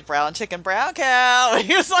lighting, I was like, brown chicken, brown cow, and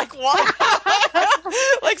he was like, what?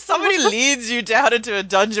 Like somebody leads you down into a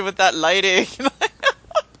dungeon with that lighting.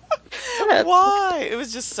 Why? It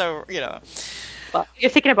was just so, Well,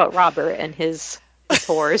 you're thinking about Robert and his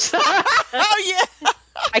whores. Oh yeah.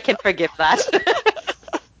 I can forgive that.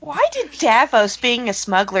 Why did Davos, being a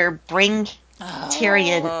smuggler, bring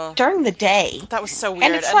Tyrion during the day? That was so weird.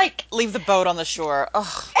 And it's like, leave the boat on the shore.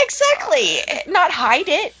 Ugh. Exactly. Not hide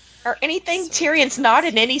it or anything. Tyrion's not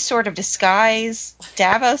in any sort of disguise.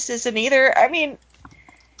 Davos isn't either. I mean,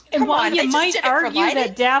 and while you might argue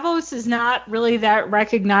that Davos is not really that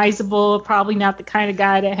recognizable, probably not the kind of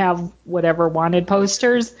guy to have whatever wanted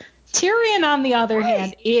posters, Tyrion, on the other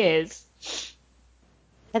hand, is.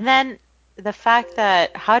 And then the fact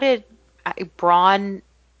that how did Bronn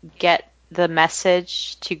get the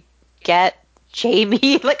message to get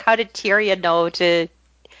Jaime? Like, how did Tyrion know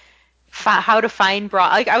how to find Bronn?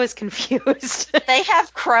 Like, I was confused. They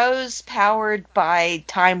have crows powered by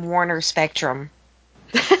Time Warner Spectrum.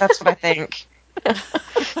 That's what I think.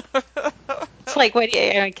 It's like,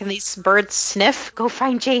 can these birds sniff? Go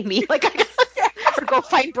find Jaime. Like, or go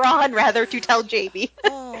find Bronn, rather, to tell Jaime.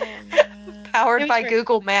 Oh, man. Powered by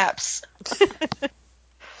Google Maps.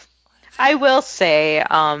 I will say,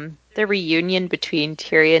 the reunion between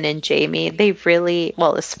Tyrion and Jaime, they really,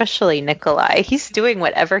 well, especially Nikolai, he's doing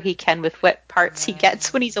whatever he can with what parts he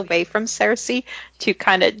gets when he's away from Cersei to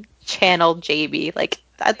kind of channel Jaime. Like,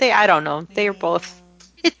 I don't know, they were both,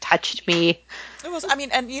 it touched me. It was, and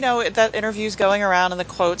that interview's going around and the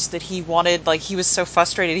quotes that he wanted, like, he was so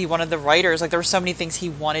frustrated, he wanted the writers, like, there were so many things he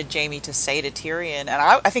wanted Jaime to say to Tyrion, and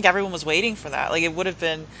I think everyone was waiting for that. Like, it would have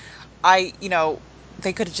been,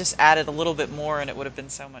 they could have just added a little bit more and it would have been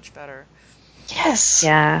so much better. Yes.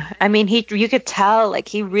 Yeah. I mean, you could tell, like,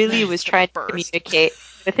 he really was trying to communicate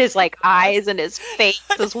with his, like, eyes and his face,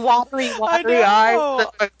 those watery eyes.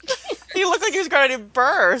 He looked like he was going to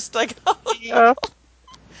burst. Like, yeah.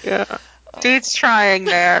 Dude's trying,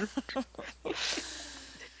 man.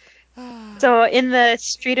 So, in the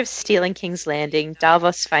Street of Steel in King's Landing,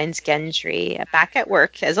 Davos finds Gendry back at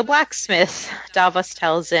work as a blacksmith. Davos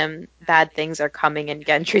tells him bad things are coming, and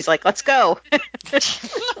Gendry's like, let's go.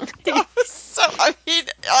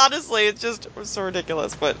 Honestly, it was so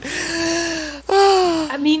ridiculous, but...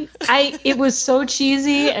 it was so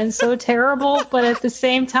cheesy and so terrible, but at the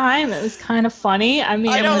same time, it was kind of funny. I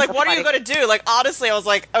know, like, what are you going to do? Like, honestly, I was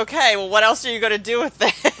like, okay, well, what else are you going to do with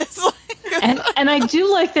this? And I do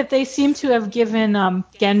like that they seem to have given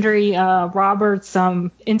Gendry Robert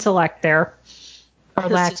some intellect there. Or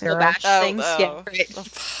lack thereof. Yeah,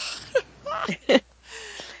 right.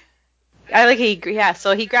 I like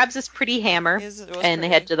so he grabs this pretty hammer and they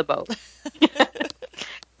head to the boat.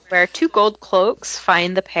 Where two gold cloaks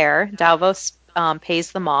find the pair. Davos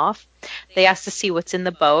pays them off. They ask to see what's in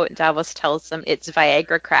the boat. Davos tells them it's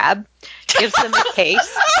Viagra crab, gives them a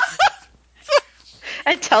case,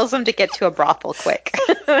 and tells them to get to a brothel quick.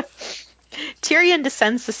 Tyrion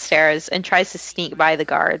descends the stairs and tries to sneak by the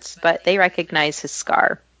guards, but they recognize his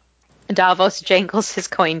scar. Davos jangles his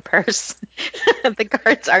coin purse. The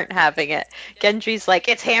guards aren't having it. Gendry's like,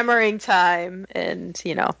 it's hammering time. And,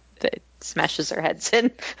 smashes their heads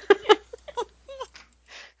in.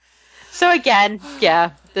 So again,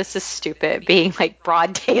 yeah, this is stupid. Being like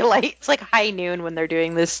broad daylight, it's like high noon when they're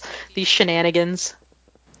doing these shenanigans.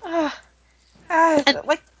 Like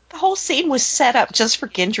the whole scene was set up just for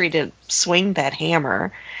Gendry to swing that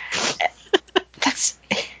hammer.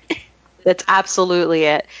 That's absolutely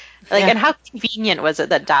it. Like, Yeah. and how convenient was it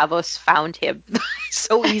that Davos found him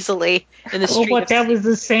so easily in the Well, street? what, that was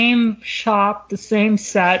the same shop, the same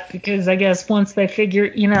set, because I guess once they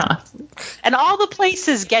figured, And all the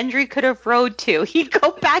places Gendry could have rode to, he'd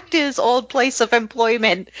go back to his old place of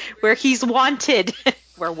employment where he's wanted,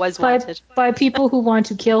 where was wanted. by people who want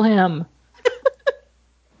to kill him.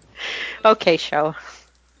 Okay, show.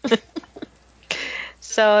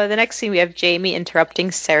 So the next scene, we have Jaime interrupting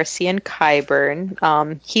Cersei and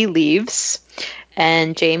Qyburn. He leaves,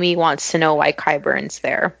 and Jaime wants to know why Qyburn's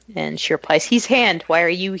there. And she replies, "He's Hand. Why are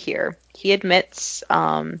you here?" He admits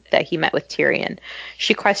that he met with Tyrion.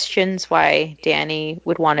 She questions why Dany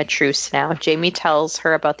would want a truce now. Jaime tells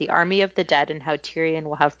her about the army of the dead and how Tyrion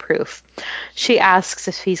will have proof. She asks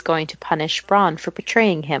if he's going to punish Bronn for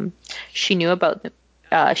betraying him. She knew about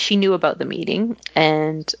the meeting,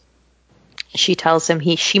 and she tells him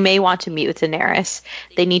she may want to meet with Daenerys.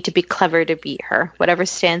 They need to be clever to beat her. Whatever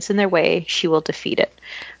stands in their way, she will defeat it.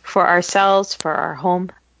 For ourselves, for our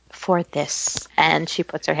home, for this. And she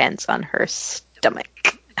puts her hands on her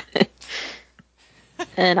stomach.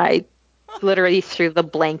 And I literally threw the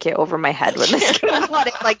blanket over my head when this came on.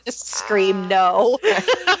 It like just screamed no.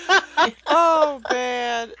 Oh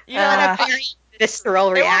man, you know, And a very visceral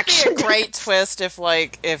it reaction. would be a great twist if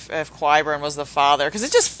Qyburn was the father, because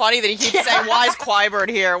it's just funny that he keeps saying, "Why is Qyburn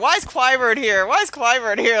here? Why is Qyburn here? Why is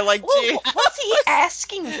Qyburn here?" Like, gee. Well,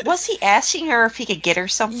 was he asking her if he could get her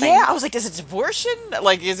something? Yeah, I was like, is it abortion?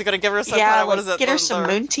 Like, is he going to give her some Yeah, kind of, what like, is it? get her some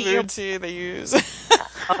moon tea. Moon tea they use.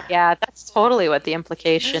 Oh, yeah, that's totally what the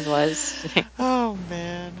implication was. Oh,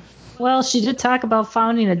 man. Well, she did talk about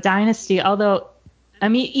founding a dynasty, although, I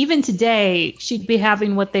mean, even today, she'd be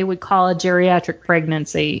having what they would call a geriatric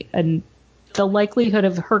pregnancy, and the likelihood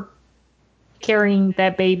of her carrying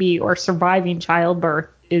that baby or surviving childbirth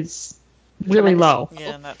is really low.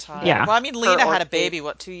 Yeah, in that time. Yeah. Well, I mean, Lena Or had a two. baby,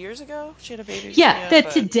 2 years ago? She had a baby? Yeah, that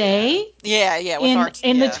but- today, Yeah, with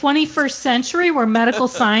in the 21st century, where medical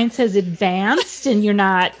science has advanced, and you're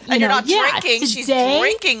not, and you're not drinking. today, She's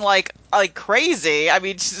drinking like crazy. I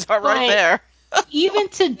mean, she's right Right. there. even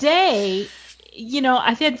today,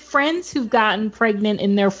 I've had friends who've gotten pregnant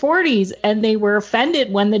in their 40s, and they were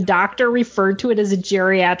offended when the doctor referred to it as a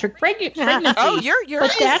geriatric pregnancy. Oh, you're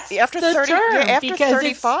but that's after the 30, term, yeah, after because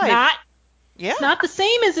 35. it's not the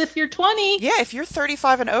same as if you're 20. Yeah, if you're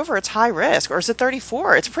 35 and over, it's high risk. Or is it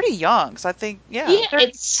 34? It's pretty young. So I think, Yeah,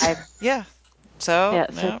 it's yeah. So,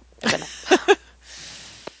 Yeah, no.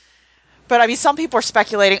 But I mean, some people are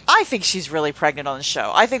speculating. I think she's really pregnant on the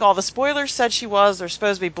show. I think all the spoilers said she was. There's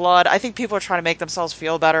supposed to be blood. I think people are trying to make themselves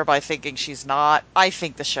feel better by thinking she's not. I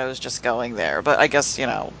think the show's just going there. But I guess,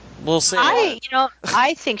 we'll see.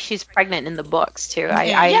 I think she's pregnant in the books too.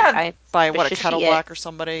 Yeah. By what, a suspicious Kettle she Black is. or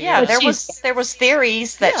somebody? Yeah, But there was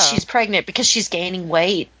theories that Yeah. she's pregnant because she's gaining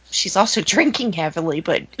weight. She's also drinking heavily,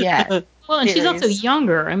 but yeah. well, and she's also theories.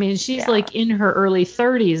 younger. I mean, she's Yeah. like in her early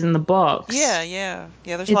 30s in the books. Yeah.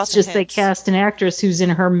 There's It's lots just of they hints. cast an actress who's in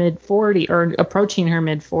her mid 40s or approaching her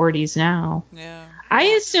mid 40s now. Yeah. I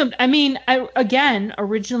assumed,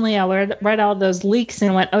 originally I read all those leaks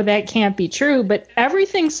and went, oh, that can't be true. But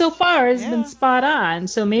everything so far has been spot on.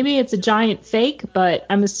 So maybe it's a giant fake, but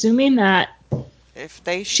I'm assuming that If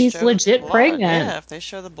they she's show legit blood, pregnant. Yeah, if they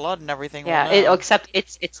show the blood and everything, Yeah, we'll know. except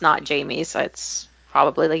it's not Jamie's. So it's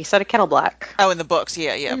probably, like you said, a Kettle Black. Oh, in the books,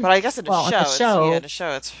 yeah. But I guess in the Well, in the show,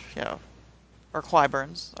 show- it's or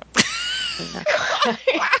Qyburn's.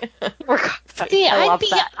 See, I I'd love be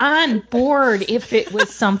that. on board if it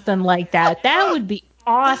was something like that. That would be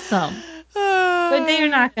awesome. But they're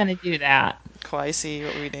not going to do that. Quicey,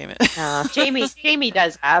 what would we name it? Jamie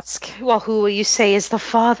does ask, well, who will you say is the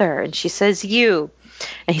father? And she says, you.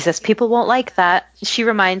 And he says, people won't like that. She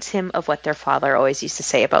reminds him of what their father always used to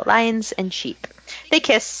say about lions and sheep. They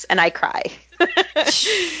kiss, and I cry.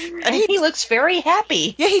 And he looks very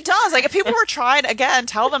happy. Yeah, he does. Like, if people were trying, again,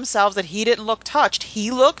 tell themselves that he didn't look touched.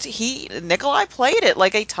 Nikolai played it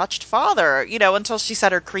like a touched father, until she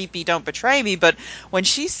said her creepy, don't betray me. But when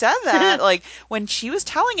she said that, like, when she was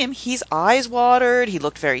telling him, his eyes watered, he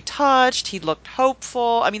looked very touched, he looked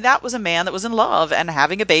hopeful. I mean, that was a man that was in love and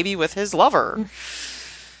having a baby with his lover.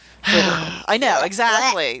 I know,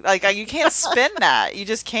 exactly. Like, you can't spin that. You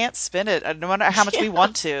just can't spin it. No matter how much we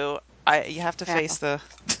want to, you have to face the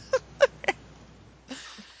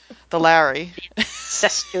Larry.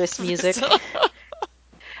 incestuous music.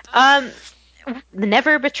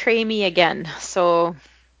 Never betray me again. So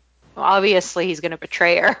obviously he's gonna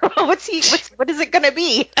betray her. What is it gonna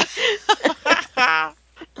be?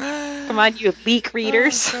 Come on, you leak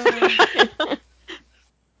readers.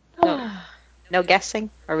 No guessing?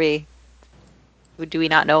 Do we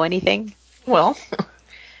not know anything? Well,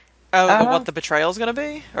 What the betrayal's gonna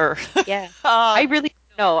be? Or Yeah. I really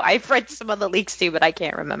don't know. I've read some of the leaks too, but I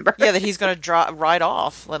can't remember. yeah, that he's gonna ride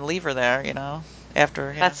off and leave her there,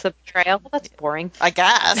 after That's the betrayal. Well, that's boring. I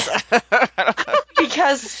guess.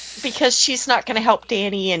 because she's not going to help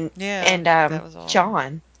Danny and that was all.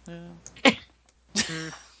 John. Yeah.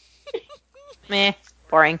 Meh,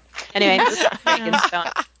 boring. Anyway,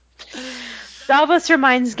 Dragonstone. Davos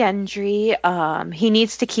reminds Gendry he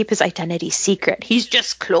needs to keep his identity secret. He's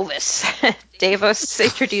just Clovis. Davos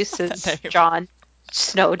introduces Jon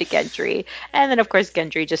Snow to Gendry. And then, of course,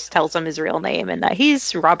 Gendry just tells him his real name and that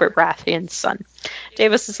he's Robert Baratheon's son.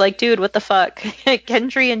 Davos is like, dude, what the fuck?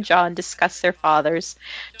 Gendry and Jon discuss their fathers.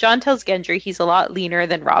 Jon tells Gendry he's a lot leaner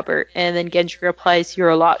than Robert. And then Gendry replies, you're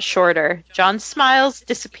a lot shorter. Jon smiles,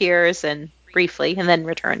 disappears, and briefly, and then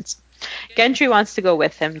returns. Gendry wants to go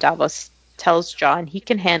with him. Davos tells Jon he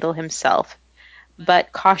can handle himself,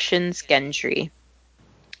 but cautions Gendry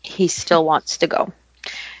he still wants to go.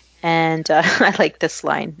 And I like this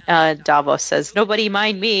line. Davos says, nobody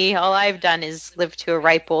mind me. All I've done is live to a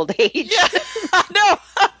ripe old age. Yeah, no,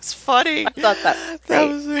 that's funny. I thought that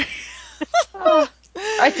was great.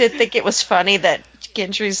 I did think it was funny that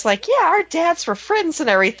Gendry's like, yeah, our dads were friends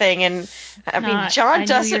and everything. And I mean, Jon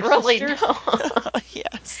doesn't really know.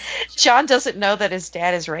 Yes. Jon doesn't know that his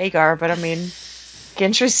dad is Rhaegar, but I mean,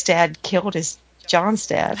 Gendry's dad killed Jon's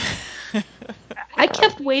dad. I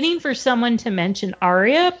kept waiting for someone to mention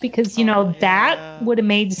Arya because, that would have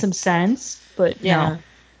made some sense, but no.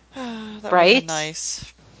 That Right? would've been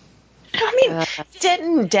nice. I mean,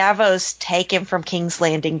 didn't Davos take him from King's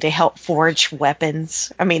Landing to help forge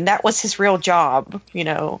weapons? I mean, that was his real job,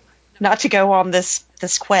 not to go on this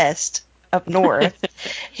quest up north.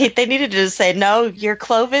 They needed to say, no, you're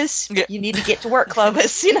Clovis. Yeah. You need to get to work,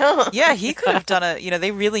 Clovis, Yeah, he could have done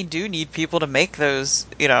they really do need people to make those,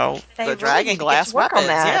 the really dragon need to glass get to work on weapons.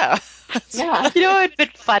 that. Yeah. Yeah. It would have been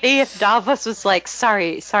funny if Davos was like,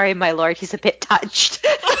 sorry, my lord, he's a bit touched.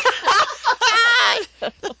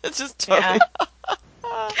 It's just totally.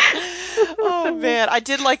 Oh man, I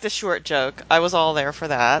did like the short joke. I was all there for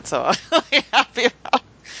that, so I'm happy about.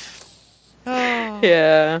 Oh.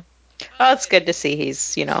 Yeah. Oh, it's good to see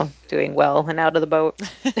he's, doing well and out of the boat.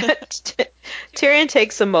 Tyrion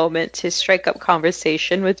takes a moment to strike up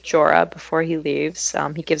conversation with Jorah before he leaves.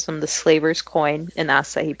 He gives him the slaver's coin and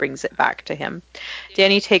asks that he brings it back to him.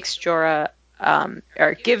 Dany takes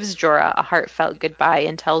gives Jorah a heartfelt goodbye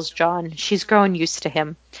and tells Jon she's grown used to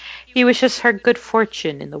him. He wishes her good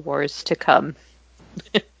fortune in the wars to come.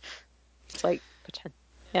 It's like, pretend.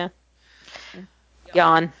 Yeah.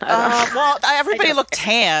 Yawn. Everybody looked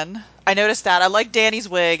tan. I noticed that. I like Danny's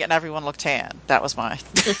wig, and everyone looked tan. That was my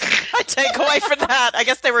takeaway from that. I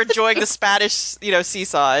guess they were enjoying the Spanish,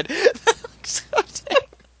 seaside.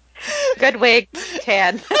 Good wig,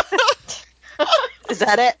 tan. Is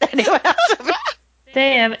that it? Anyone else?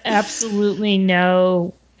 They have absolutely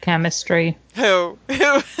no chemistry. Who?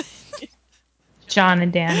 Jon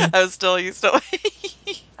and Danny. I was still.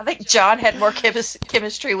 I think Jon had more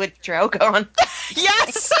chemistry with Drogon.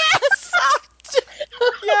 Yes!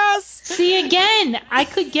 Yes! See, again, I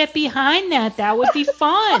could get behind that. That would be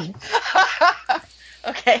fun.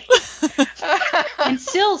 Okay. And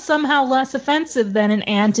still somehow less offensive than an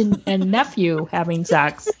aunt and nephew having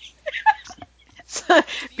sex.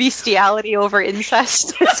 Bestiality over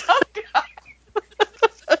incest.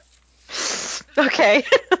 Okay.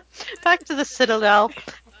 Back to the Citadel.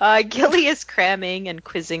 Gilly is cramming and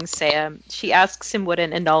quizzing Sam. She asks him what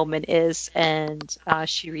an annulment is, and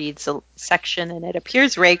she reads a section, and it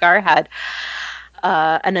appears Rhaegar had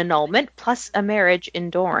an annulment plus a marriage in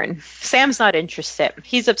Dorne. Sam's not interested.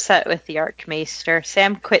 He's upset with the Archmaester.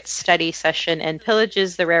 Sam quits study session and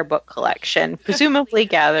pillages the rare book collection, presumably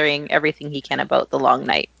gathering everything he can about the Long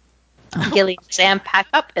Night. Gilly and Sam pack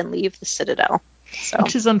up and leave the Citadel. So.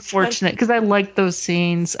 Which is unfortunate, because I like those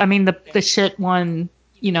scenes. I mean, the shit one,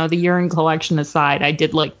 the urine collection aside, I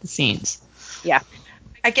did like the scenes. Yeah.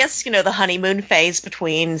 I guess, the honeymoon phase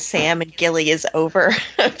between Sam and Gilly is over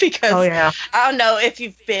because Oh, yeah. I don't know if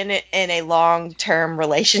you've been in a long-term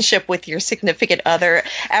relationship with your significant other.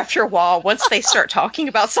 After a while, once they start talking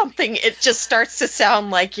about something, it just starts to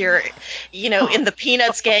sound like you're, in the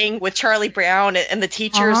Peanuts gang with Charlie Brown and the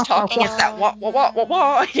teachers talking. It's that wah, wah, wah, wah,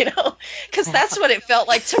 wah, because that's what it felt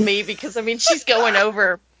like to me because, I mean, she's going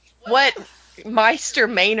over what Meister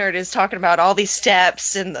Maynard is talking about, all these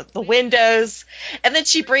steps and the windows, and then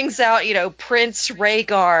she brings out, Prince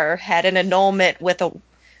Rhaegar had an annulment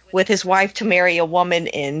with his wife to marry a woman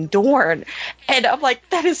in Dorne, and I'm like,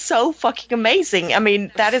 that is so fucking amazing. I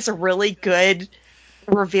mean, that is a really good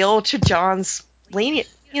reveal to John's lenient,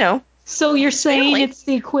 So you're saying family. it's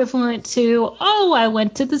the equivalent to, oh, I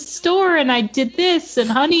went to the store and I did this, and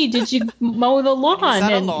honey, did you mow the lawn,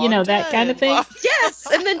 had a and long that kind day. of thing? Yes,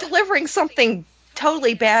 and then delivering something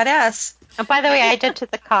totally badass. And by the way, I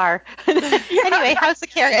dented the car. Anyway, how's the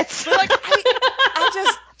carrots? But like, I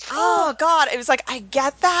just, oh God, it was like, I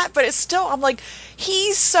get that, but it's still, I'm like,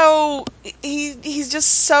 he's just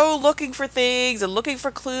so looking for things and looking for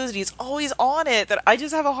clues, and he's always on it that I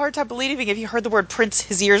just have a hard time believing if he heard the word Prince,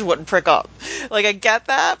 his ears wouldn't prick up. Like, I get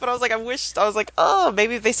that, but I was like, oh,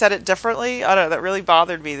 maybe if they said it differently. I don't know, that really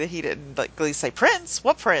bothered me that he didn't like at least say Prince.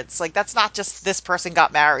 What Prince? Like, that's not just this person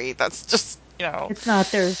got married. That's just, It's not,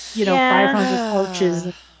 there's, Yeah. 500 coaches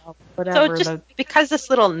and So whatever. just because this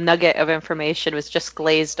little nugget of information was just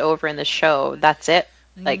glazed over in the show, that's it?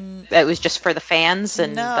 Like, it was just for the fans,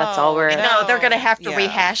 and that's all we're... No, they're going to have to Yeah.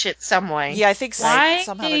 rehash it some way. Yeah, I think why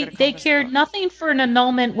somehow they're gonna they come cared back. nothing for an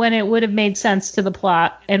annulment when it would have made sense to the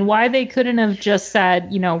plot, and why they couldn't have just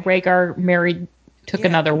said, Rhaegar took Yeah.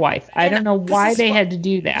 another wife. I don't know why they had to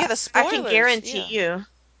do that. Yeah, the spoilers.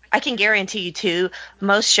 I can guarantee you too,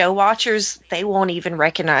 most show watchers, they won't even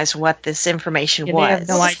recognize what this information Yeah, was. they have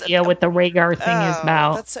no idea what the Rhaegar thing is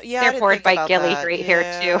about. That's, yeah, I They're didn't bored think by about Gilly that. right here,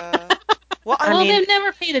 too. Well, Well, they've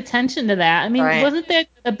never paid attention to that. I mean, Right. wasn't that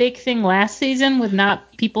a big thing last season with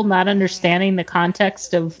people not understanding the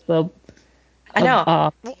context of I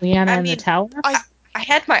know. Lyanna and the tower? I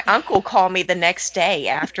had my uncle call me the next day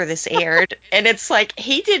after this aired, and it's like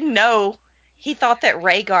he didn't know. He thought that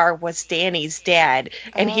Rhaegar was Dany's dad,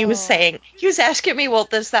 and he was asking me, well,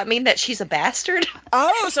 does that mean that she's a bastard?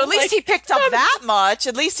 Oh, so at least he picked up that much.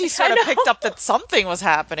 At least he sort of know. picked up that something was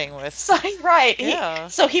happening with. So, right. Yeah.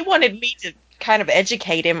 So he wanted me to kind of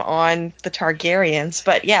educate him on the Targaryens,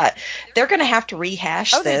 but yeah, they're going to have to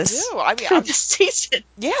rehash this. They do. I mean, for this season.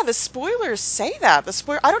 Yeah, the spoilers say that.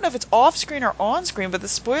 I don't know if it's off screen or on screen, but the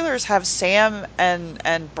spoilers have Sam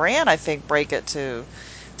and Bran, I think, break it to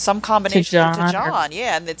some combination to John.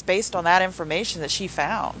 Yeah, and it's based on that information that she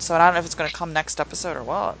found. So I don't know if it's going to come next episode or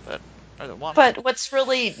what, But what's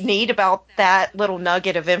really neat about that little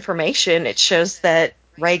nugget of information, it shows that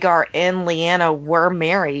Rhaegar and Lyanna were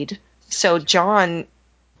married. So John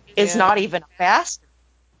is not even a bastard.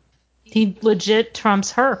 He legit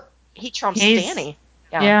trumps her. He trumps Dany.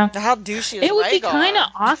 Yeah. How douchey is It would Rhaegar? be kind of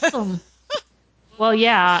awesome. Well,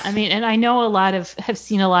 yeah. I mean, and I know have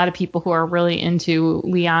seen a lot of people who are really into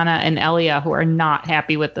Lyanna and Elia who are not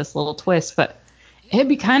happy with this little twist, but it'd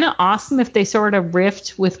be kind of awesome if they sort of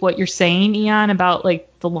riffed with what you're saying, Ian, about like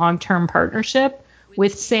the long-term partnership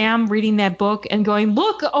with Sam reading that book and going,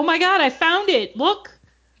 look, oh my God, I found it. Look,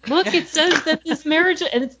 it says that this marriage,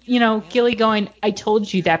 and it's, Gilly going, I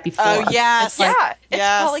told you that before. Oh, yes. It's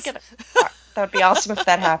probably going to, that would be awesome if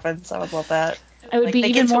that happens. I would love that. It would be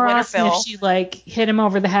even more awesome if she hit him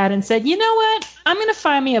over the head and said, you know what? I'm going to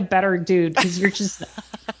find me a better dude because you're just...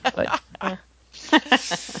 But,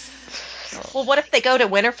 well, what if they go to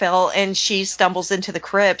Winterfell and she stumbles into the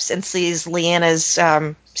crypts and sees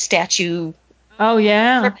Lyanna's statue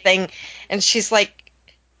crypt thing, and she's like,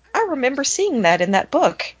 I remember seeing that in that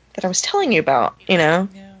book that I was telling you about,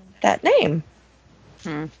 that name.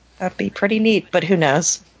 That'd be pretty neat, but who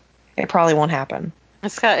knows? It probably won't happen.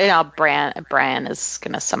 It's got, Bran is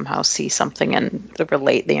going to somehow see something and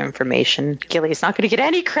relate the information. Gilly's not going to get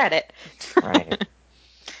any credit. Right.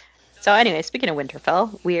 So anyway, speaking of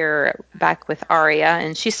Winterfell, we're back with Arya,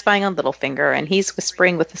 and she's spying on Littlefinger, and he's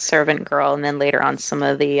whispering with the servant girl, and then later on some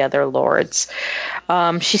of the other lords.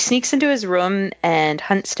 She sneaks into his room and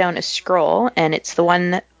hunts down a scroll, and it's the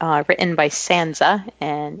one written by Sansa,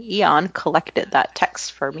 and Eon collected that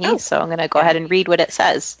text for me, so I'm going to go ahead and read what it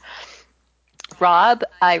says. Rob,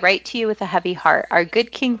 I write to you with a heavy heart. Our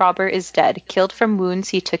good King Robert is dead, killed from wounds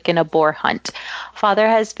he took in a boar hunt. Father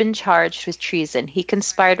has been charged with treason. He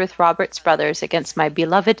conspired with Robert's brothers against my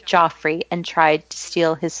beloved Joffrey and tried to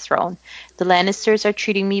steal his throne. The Lannisters are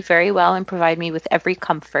treating me very well and provide me with every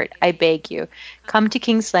comfort. I beg you, come to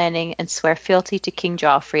King's Landing and swear fealty to King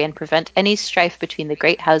Joffrey and prevent any strife between the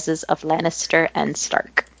great houses of Lannister and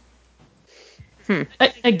Stark.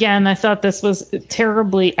 Again, I thought this was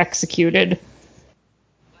terribly executed.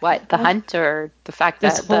 What, the hunt or the fact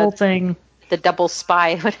This that whole thing. the double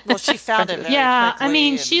spy? Well, she found it very Yeah, quickly. I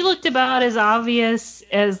mean, she looked about as obvious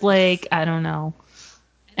as, like, I don't know,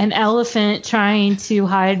 an elephant trying to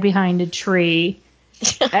hide behind a tree.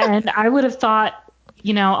 And I would have thought,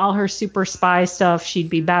 all her super spy stuff, she'd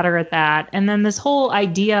be better at that. And then this whole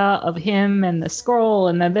idea of him and the scroll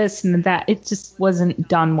and the this and the that, it just wasn't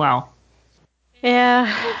done well.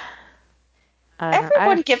 Yeah.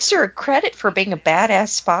 Everyone gives her credit for being a badass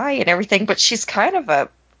spy and everything, but she's kind of a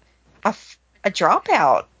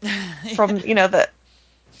dropout from, the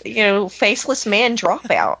faceless man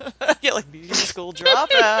dropout. Yeah, like beauty school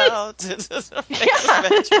dropout.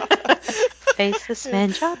 Faceless man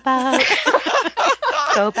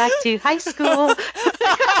dropout. Go back to high school.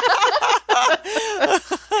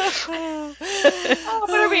 Oh,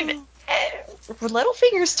 but I mean,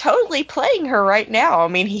 Littlefinger's totally playing her right now. I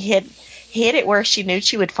mean, he hid it where she knew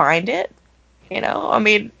she would find it. I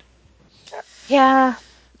mean, Yeah,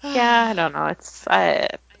 I don't know. It's I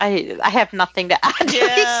have nothing to add.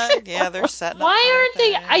 Yeah, they're setting up. Why aren't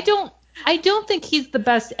they? I don't think he's the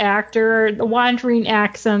best actor. The wandering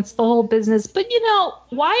accents, the whole business. But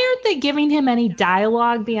why aren't they giving him any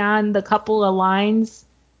dialogue beyond the couple of lines?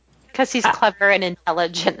 Because he's clever and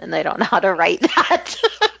intelligent, and they don't know how to write that.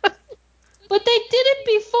 But they did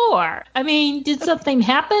it before. I mean, did something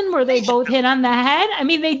happen where they both hit on the head? I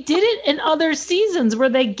mean, they did it in other seasons where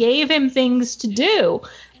they gave him things to do.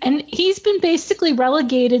 And he's been basically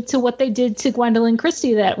relegated to what they did to Gwendolyn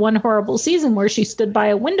Christie that one horrible season where she stood by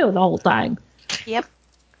a window the whole time. Yep.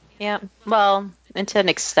 Well, and to an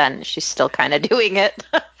extent, she's still kind of doing it.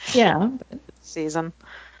 Yeah. Season.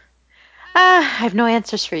 I have no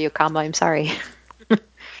answers for you, Combo. I'm sorry.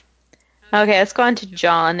 Okay, let's go on to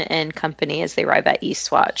Jon and company as they arrive at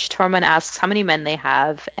Eastwatch. Tormund asks how many men they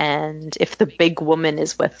have and if the big woman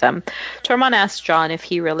is with them. Tormund asks Jon if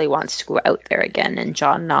he really wants to go out there again, and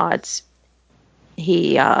Jon nods.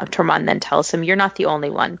 Tormund then tells him, "You're not the only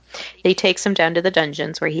one." He takes him down to the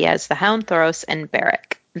dungeons where he has the Hound, Thoros, and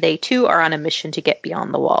Beric. They too are on a mission to get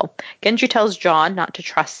beyond the wall. Gendry tells Jon not to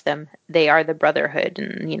trust them. They are the Brotherhood,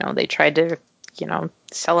 and they tried to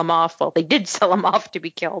sell him off. Well, they did sell him off to be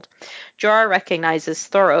killed. Jorah recognizes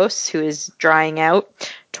Thoros, who is drying out.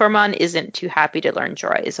 Tormund isn't too happy to learn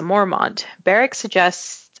Jorah is a Mormont. Beric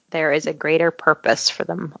suggests there is a greater purpose for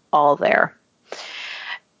them all there.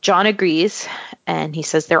 Jon agrees, and he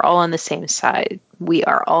says they're all on the same side. We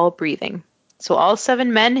are all breathing. So all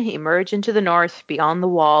 7 men emerge into the north beyond the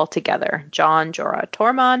wall together. Jon, Jorah,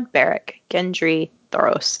 Tormund, Beric, Gendry,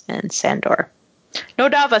 Thoros, and Sandor. No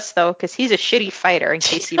Davos, though, because he's a shitty fighter, in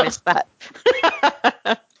case you missed that.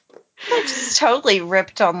 I just totally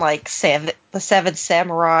ripped on, like, the 7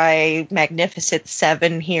 Samurai, Magnificent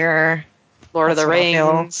 7 here. Lord of the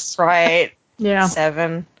Rings. Right. Yeah.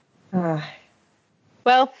 7.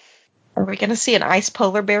 Well, are we going to see an ice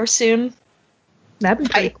polar bear soon? That'd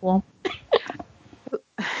be pretty cool.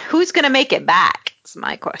 Who's going to make it back, is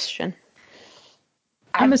my question.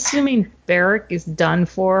 I'm assuming Beric is done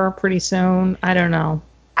for pretty soon. I don't know.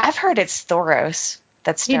 I've heard it's Thoros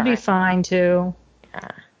that's He'd done. be fine, too. Yeah.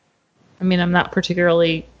 I mean, I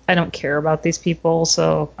don't care about these people.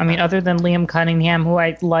 So, I mean, other than Liam Cunningham, who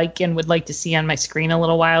I like and would like to see on my screen a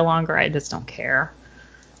little while longer, I just don't care.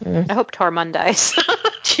 I hope Tormund dies.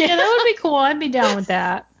 Yeah, that would be cool. I'd be down with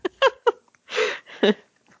that.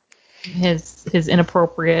 His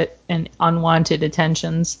inappropriate and unwanted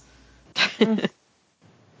attentions.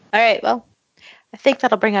 All right, well, I think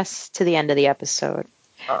that'll bring us to the end of the episode.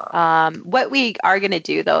 What we are going to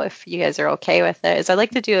do, though, if you guys are okay with it, is I'd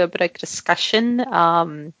like to do a bit of discussion,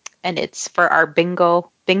 and it's for our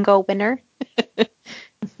bingo winner.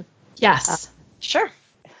 Yes. Sure.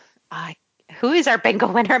 Who is our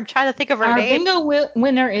bingo winner? I'm trying to think of her name. Our bingo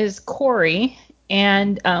winner is Corey,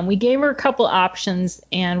 and we gave her a couple options,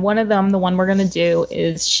 and one of them, the one we're going to do,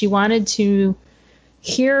 is she wanted to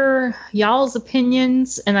hear y'all's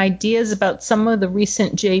opinions and ideas about some of the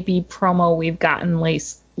recent JB promo we've gotten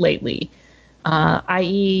lately,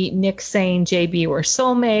 i.e. Nick saying JB were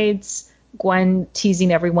soulmates, Gwen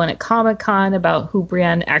teasing everyone at Comic-Con about who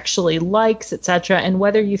Brienne actually likes, etc., and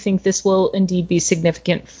whether you think this will indeed be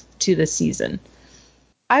significant to the season.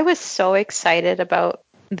 I was so excited about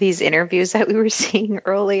these interviews that we were seeing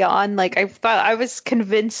early on. Like, I was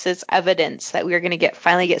convinced as evidence that we were going to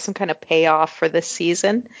finally get some kind of payoff for this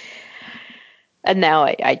season. And now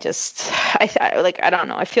I don't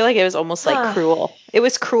know. I feel like it was almost like cruel. It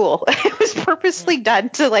was cruel. It was purposely done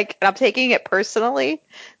to and I'm taking it personally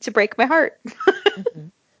to break my heart.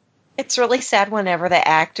 It's really sad whenever the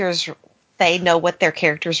actors, they know what their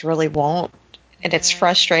characters really want. And it's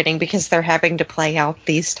frustrating because they're having to play out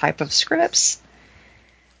these type of scripts.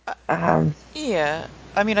 Yeah.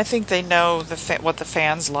 I mean, I think they know what the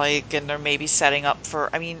fans like, and they're maybe setting up for...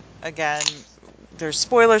 I mean, again, there's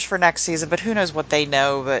spoilers for next season, but who knows what they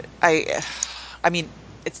know. But I mean,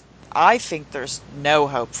 I think there's no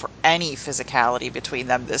hope for any physicality between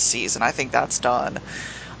them this season. I think that's done.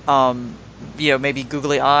 Maybe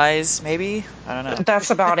googly eyes, maybe? I don't know. That's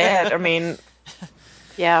about it. I mean...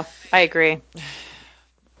 Yeah, I agree.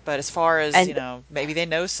 But as far as, maybe they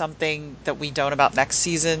know something that we don't about next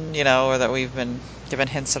season, or that we've been given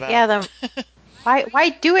hints about. Yeah, why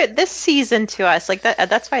do it this season to us? Like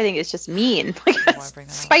that's why I think it's just mean. Like,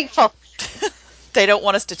 it's spiteful. They don't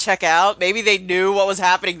want us to check out. Maybe they knew what was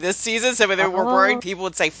happening this season, so they were worried people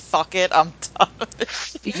would say, fuck it, I'm done.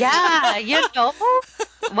 Yeah,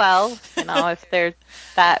 Well, if they're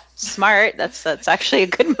that smart, that's actually a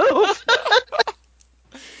good move.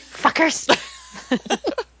 Fuckers.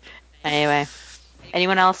 Anyway,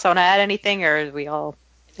 anyone else want to add anything, or are we all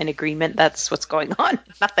in agreement that's what's going on?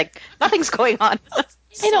 Nothing's going on.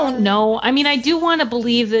 I don't know. I mean, I do want to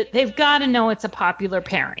believe that they've got to know it's a popular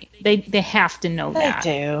pairing. They have to know that.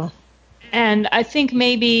 They do. And I think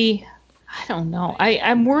maybe, I don't know.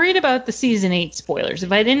 I'm worried about the season 8 spoilers.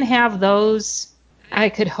 If I didn't have those, I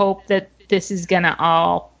could hope that this is going to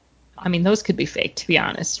all... I mean, those could be fake, to be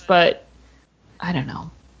honest. But I don't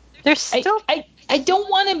know. There's still... I don't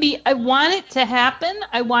want to be... I want it to happen.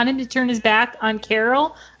 I want him to turn his back on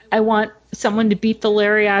Carol. I want someone to beat the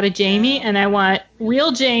Larry out of Jamie. And I want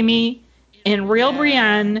real Jamie and real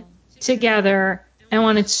Brienne together. I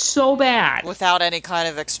want it so bad. Without any kind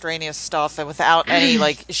of extraneous stuff and without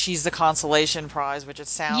any, she's the consolation prize, which it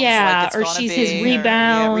sounds like it's going to be. Or she's his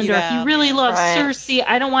rebound. Or if he really loves Cersei.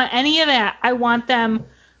 I don't want any of that. I want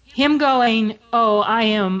him going, oh, I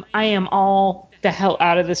am all the hell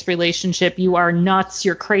out of this relationship. You are nuts.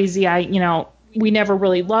 You're crazy. We never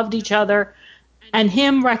really loved each other. And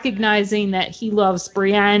him recognizing that he loves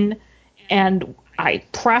Brienne, and I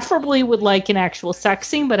preferably would like an actual sex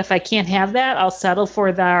scene, but if I can't have that, I'll settle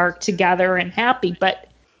for they're together and happy. But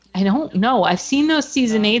I don't know. I've seen those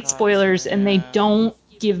season 8 spoilers, and they don't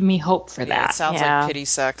give me hope for that. It sounds like pity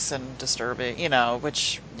sex and disturbing,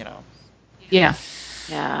 which. Yeah.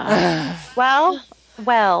 Yeah.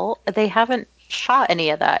 Well, they haven't shot any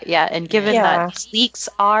of that yet, and given that leaks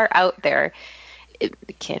are out there,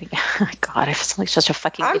 God, I feel like such a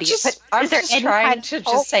fucking idiot. I'm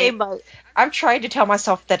trying to tell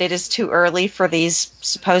myself that it is too early for these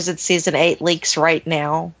supposed season 8 leaks right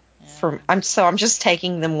now. Yeah. I'm just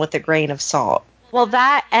taking them with a grain of salt. Well,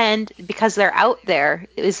 that, and because they're out there,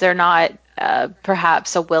 is there not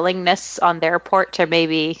perhaps a willingness on their part to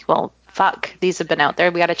maybe, fuck, these have been out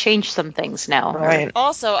there, we got to change some things now. Right.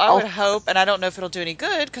 Also, I would hope, and I don't know if it'll do any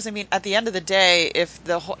good, because I mean, at the end of the day, if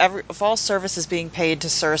if all service is being paid to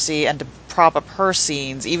Cersei and to prop up her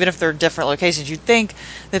scenes, even if they're different locations, you'd think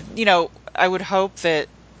that, I would hope that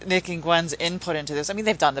Nick and Gwen's input into this, I mean,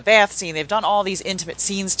 they've done the bath scene, they've done all these intimate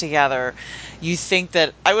scenes together. You think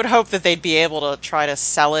that, I would hope that they'd be able to try to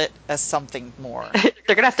sell it as something more.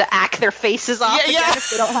 They're going to have to act their faces off again if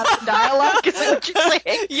they don't have the dialogue, is what you're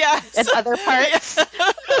saying? Yes. And other parts.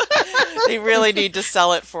 They really need to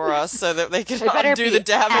sell it for us so that they can undo the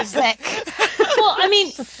damage. Well, I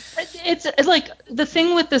mean, it's like the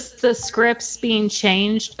thing with the scripts being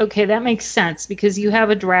changed. Okay, that makes sense because you have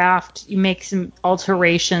a draft, you make some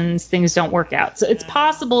alterations, things don't work out. So it's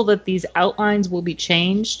possible that these outlines will be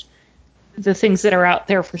changed. The things that are out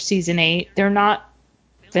there for season 8, they're not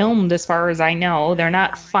filmed as far as I know. They're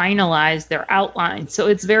not finalized. They're outlined. So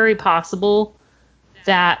it's very possible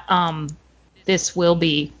that this will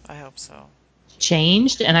be. I hope so.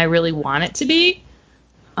 Changed, and I really want it to be.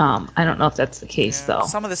 I don't know if that's the case, though.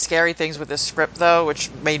 Some of the scary things with this script, though, which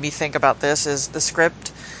made me think about this, is the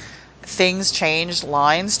script, things changed,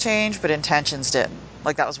 lines changed, but intentions didn't.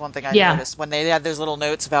 Like, that was one thing I noticed. When they had those little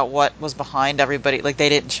notes about what was behind everybody, like, they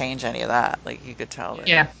didn't change any of that. Like, you could tell. That.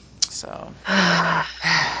 Yeah. So.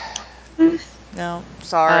 No,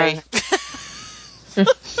 sorry.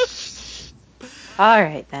 All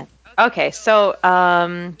right, then. Okay, so,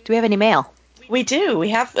 do we have any mail? We do. We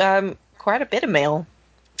have quite a bit of mail.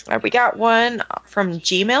 We got one from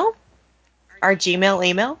Gmail, our Gmail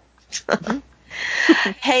email.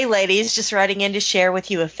 Hey ladies, just writing in to share with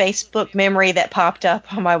you a Facebook memory that popped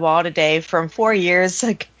up on my wall today from 4 years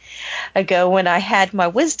ago when I had my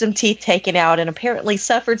wisdom teeth taken out and apparently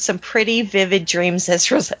suffered some pretty vivid dreams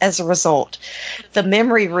as a result. The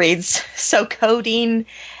memory reads, so codeine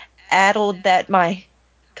addled that my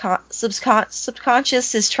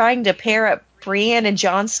subconscious is trying to pair up Brienne and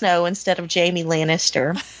Jon Snow instead of Jaime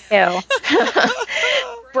Lannister. Ew.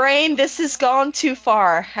 Brain, this has gone too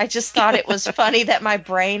far. I just thought it was funny that my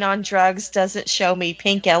brain on drugs doesn't show me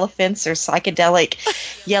pink elephants or psychedelic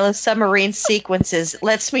yellow submarine sequences. It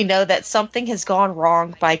lets me know that something has gone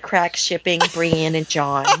wrong by crack shipping Brienne and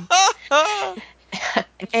John.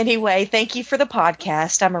 Anyway, thank you for the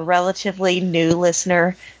podcast. I'm a relatively new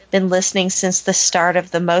listener. Been listening since the start of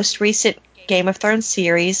the most recent Game of Thrones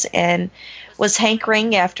series and was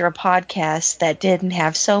hankering after a podcast that didn't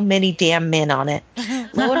have so many damn men on it.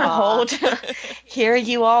 Lo and behold, here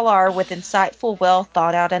you all are with insightful, well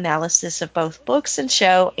thought out analysis of both books and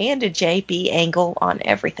show and a JB angle on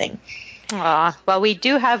everything. Aw, well, we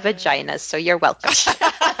do have vaginas, so you're welcome.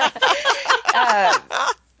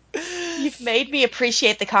 You've made me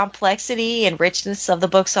appreciate the complexity and richness of the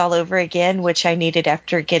books all over again, which I needed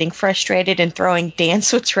after getting frustrated and throwing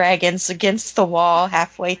Dance with Dragons against the wall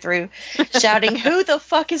halfway through, shouting, "Who the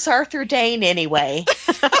fuck is Arthur Dane anyway?"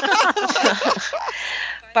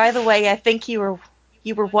 By the way, I think you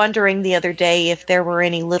were wondering the other day if there were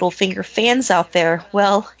any Littlefinger fans out there.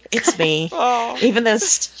 Well, it's me. Oh. Even though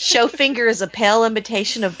Showfinger is a pale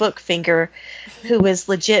imitation of Bookfinger, who is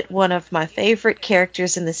legit one of my favorite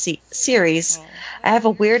characters in the series, I have a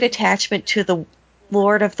weird attachment to the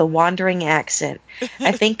Lord of the Wandering accent.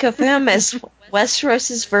 I think of him as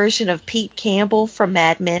Westeros' version of Pete Campbell from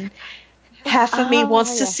Mad Men. Half of me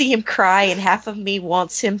wants to see him cry, and half of me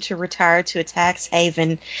wants him to retire to a tax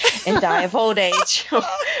haven and die of old age.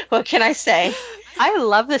 What can I say? I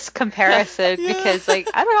love this comparison because, like,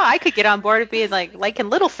 I don't know, I could get on board with being like liking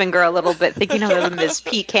Littlefinger a little bit, thinking of him as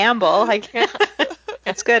Pete Campbell. Like,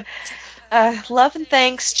 that's good. Love and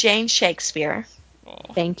thanks, Jane Shakespeare.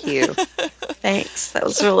 Thank you. Thanks. That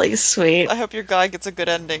was really sweet. I hope your guy gets a good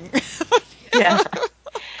ending. Yeah.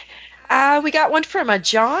 We got one from a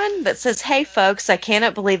John that says, "Hey folks, I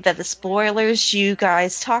cannot believe that the spoilers you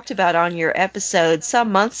guys talked about on your episode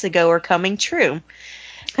some months ago are coming true.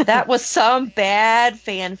 That was some bad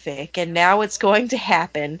fanfic, and now it's going to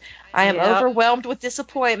happen. I am overwhelmed with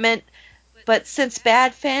disappointment, but since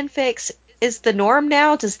bad fanfics is the norm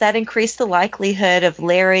now, does that increase the likelihood of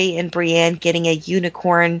Larry and Brienne getting a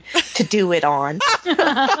unicorn to do it on?"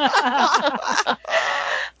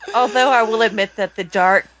 Although I will admit that the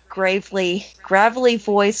dark, gravelly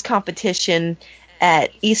voice competition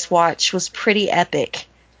at Eastwatch was pretty epic.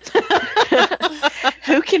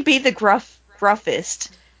 Who can be the gruffest?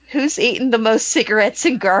 Who's eaten the most cigarettes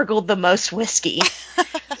and gargled the most whiskey?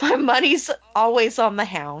 My money's always on the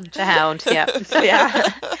Hound. The Hound, yeah.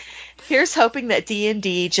 Yeah. Here's hoping that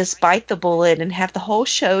D&D just bite the bullet and have the whole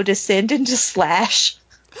show descend into slash.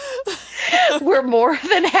 We're more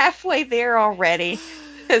than halfway there already.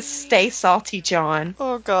 Stay salty, John.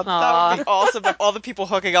 Oh god, that would be awesome if all the people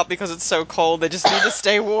hooking up because it's so cold, they just need to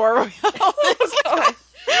stay warm.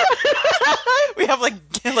 We have like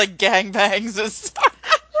gangbangs and stuff.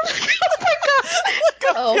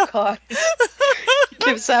 Oh god.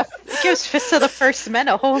 Gives Fist of the First Men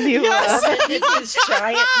a whole new His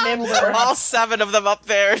giant member. All 7 of them up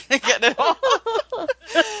there getting it all.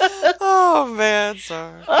 Oh man,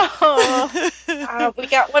 sorry. We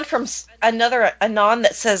got one from another Anon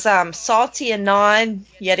that says, "Salty Anon,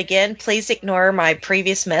 yet again, please ignore my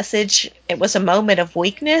previous message. It was a moment of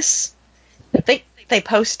weakness." I think they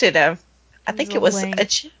posted it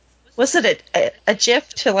was a GIF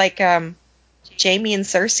to like Jamie and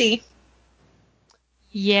Cersei?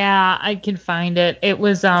 Yeah, I can find it. It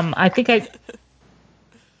was I think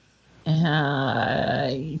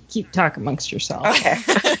keep talking amongst yourselves. Okay.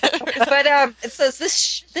 But it says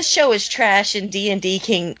this show is trash and D&D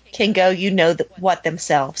can go what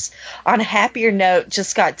themselves. On a happier note,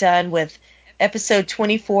 just got done with episode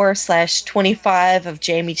 24/25 of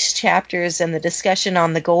Jamie's chapters, and the discussion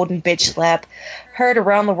on the Golden Bitch Slap heard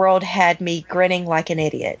around the world had me grinning like an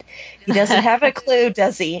idiot. He doesn't have a clue,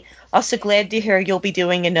 does he? Also glad to hear you'll be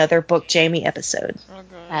doing another Book Jamie episode.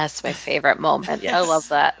 That's my favorite moment. Yes. I love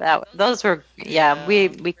that. Those were,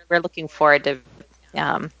 we were looking forward to,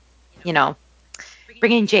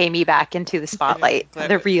 bringing Jamie back into the spotlight, Yeah,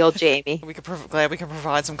 the real Jamie. Glad we can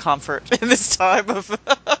provide some comfort in this time of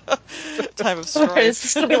strife.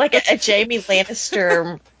 It's going to be like a Jamie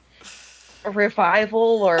Lannister a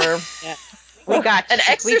revival or We got an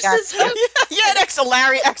you. We got exorcism. you. Yeah, a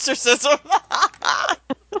Larry exorcism.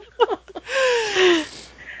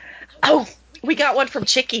 Oh, we got one from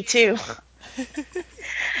Chicky too.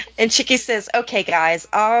 And Chicky says, "Okay, guys,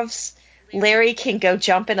 Larry can go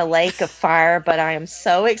jump in a lake of fire, but I am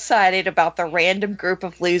so excited about the random group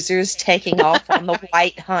of losers taking off on the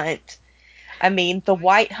white hunt. I mean, the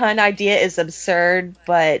white hunt idea is absurd,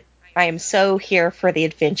 but I am so here for the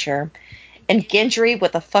adventure. And Gendry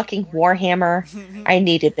with a fucking warhammer. I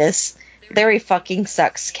needed this. Larry fucking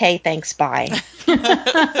sucks. Kay, thanks, bye."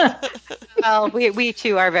 Well, we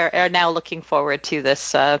too are now looking forward to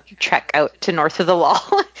this trek out to north of the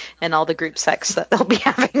wall and all the group sex that they'll be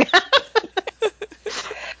having.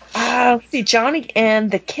 Let's see, Johnny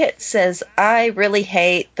and the Kit says, "I really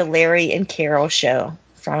hate the Larry and Carol show."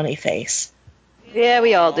 Frowny face. Yeah,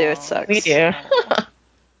 we all do. It sucks. We do.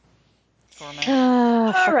 Poor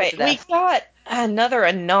man. All right, we got another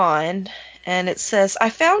Anon, and it says, "I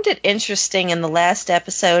found it interesting in the last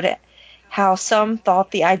episode how some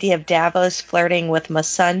thought the idea of Davos flirting with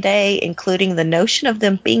Missandei, including the notion of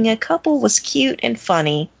them being a couple, was cute and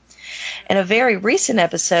funny. In a very recent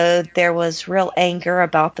episode, there was real anger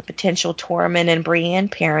about the potential Tormund and Brienne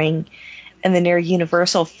pairing and the near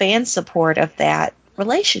universal fan support of that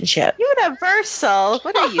relationship. Universal?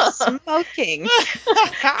 What are you smoking?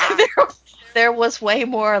 There was way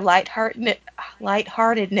more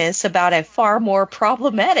lightheartedness about a far more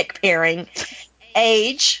problematic pairing.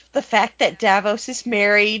 Age, the fact that Davos is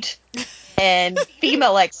married, and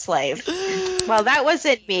female ex-slave." Well, that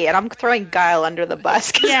wasn't me, and I'm throwing Guile under the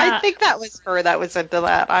bus because Yeah. I think that was her that was into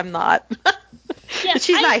that. I'm not. Yeah,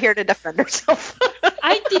 She's not here to defend herself.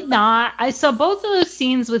 I did not. I saw both of those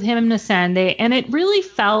scenes with him and Missandei, and it really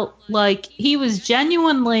felt like he was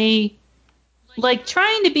genuinely like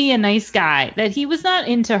trying to be a nice guy, that he was not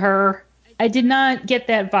into her. I did not get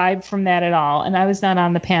that vibe from that at all, and I was not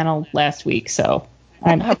on the panel last week, so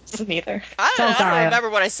I wasn't either. I don't Guile. remember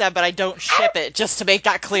what I said, but I don't ship it. Just to make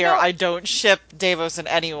that clear, I don't ship Davos and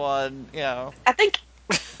anyone. I think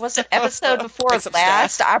was it episode before Except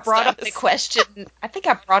last? Stas. I brought up Stas. the question. I think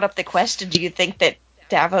I brought up the question. Do you think that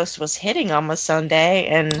Davos was hitting on Missandei?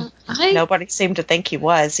 And nobody seemed to think he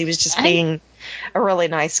was. He was just being a really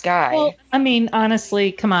nice guy. Well, I mean,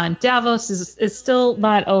 honestly, come on. Davos is still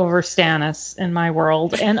not over Stannis in my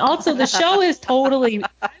world. And also, the show is totally...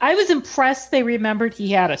 I was impressed they remembered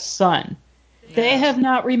he had a son. They have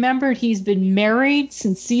not remembered he's been married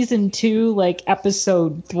since season 2, like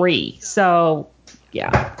episode 3. So,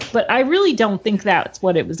 yeah. But I really don't think that's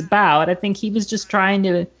what it was about. I think he was just trying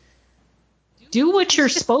to do what you're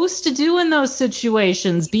supposed to do in those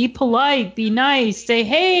situations. Be polite, be nice, say,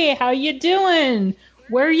 "Hey, how you doing?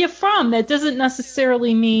 Where are you from?" That doesn't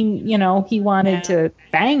necessarily mean, he wanted to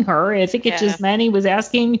bang her. I think it just meant he was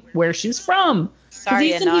asking where she's from.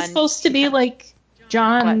 Sorry, Isn't he Anon. supposed to be like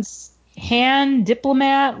John's hand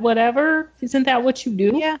diplomat, whatever? Isn't that what you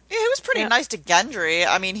do? Yeah. Yeah, he was pretty nice to Gendry.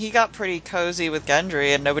 I mean, he got pretty cozy with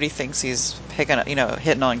Gendry, and nobody thinks he's hitting on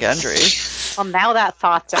Gendry. Well, now that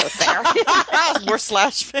thought's out there. More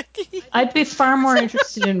slash Vicky. I'd be far more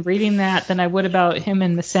interested in reading that than I would about him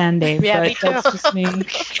and Missandei. Yeah, but me too. that's just me.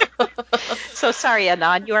 So sorry,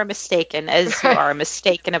 Anon, you are mistaken, as you are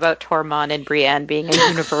mistaken about Tormund and Brienne being a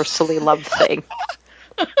universally loved thing.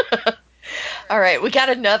 All right, we got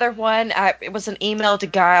another one. It was an email to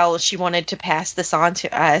Guile. She wanted to pass this on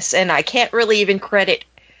to us, and I can't really even credit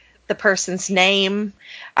the person's name.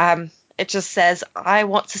 It just says, "I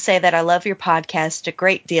want to say that I love your podcast a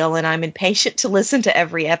great deal, and I'm impatient to listen to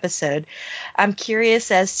every episode. I'm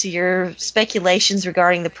curious as to your speculations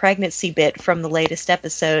regarding the pregnancy bit from the latest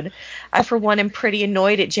episode. I, for one, am pretty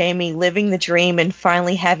annoyed at Jaime living the dream and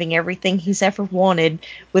finally having everything he's ever wanted,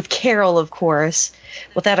 with Carol, of course,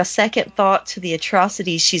 without a second thought to the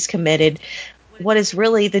atrocities she's committed. What is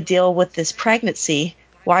really the deal with this pregnancy?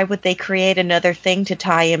 Why would they create another thing to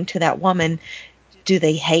tie him to that woman? Do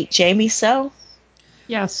they hate Jaime so?"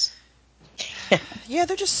 Yes. Yeah,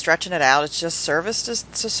 they're just stretching it out. It's just service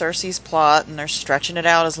to Cersei's plot, and they're stretching it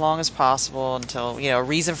out as long as possible until, a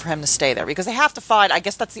reason for him to stay there. Because they have to find, I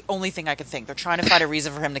guess that's the only thing I can think. They're trying to find a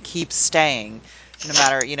reason for him to keep staying, no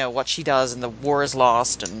matter, what she does, and the war is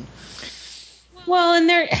lost, and... Well, and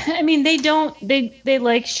they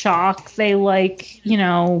like shock. They like,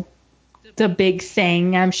 the big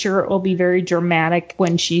thing. I'm sure it will be very dramatic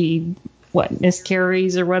when she,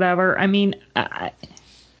 miscarries or whatever. I mean,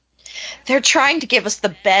 They're trying to give us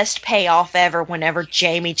the best payoff ever whenever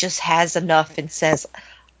Jaime just has enough and says,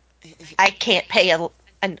 I can't pay a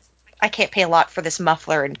lot for this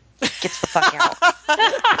muffler," and gets the fuck out.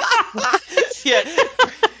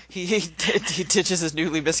 he ditches his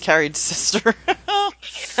newly miscarried sister.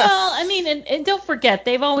 Well, I mean, and don't forget,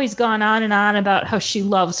 they've always gone on and on about how she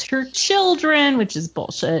loves her children, which is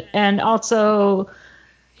bullshit. And also,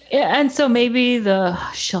 and so maybe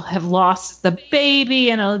she'll have lost the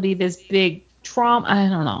baby, and it'll be this big trauma. I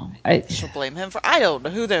don't know. She'll blame him for. I don't know.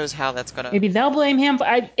 Who knows how that's gonna. Maybe they'll blame him.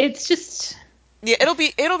 It's just. Yeah, it'll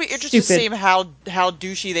be interesting to Stupid. see how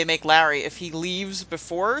douchey they make Larry if he leaves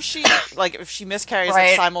before she if she miscarries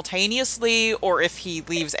Right. simultaneously, or if he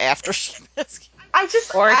leaves after she miscarries.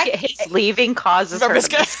 His leaving causes her to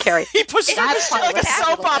miscarry. He pushes her That's like a what's soap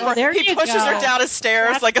happening. opera. Well, there He you pushes go. her down his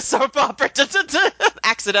stairs like a soap opera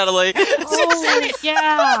accidentally. Oh,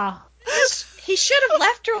 yeah. He should have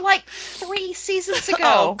left her like 3 seasons ago.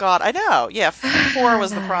 Oh God, I know. Yeah, 4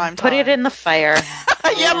 was the prime time. Put it in the fire.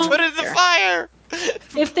 Yeah, put it in the fire.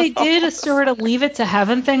 If they did a sort of leave it to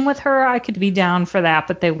heaven thing with her, I could be down for that,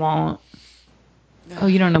 but they won't. Oh,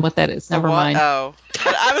 you don't know what that is. Never What? mind. Oh,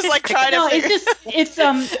 but I was like trying No, to. it's just It's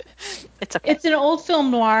okay. it's an old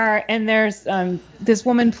film noir, and there's this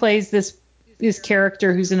woman plays this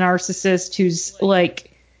character who's a narcissist who's like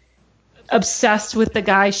obsessed with the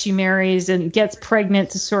guy she marries and gets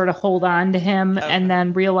pregnant to sort of hold on to him, and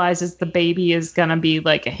then realizes the baby is gonna be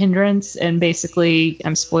like a hindrance, and basically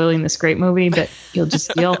I'm spoiling this great movie, but you'll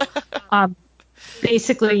just deal.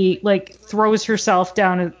 Basically like throws herself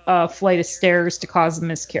down a flight of stairs to cause a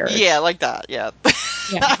miscarriage. Yeah, like that. Yeah.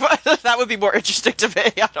 Yeah. That would be more interesting to me.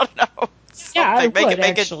 I don't know. Yeah, I Something. would,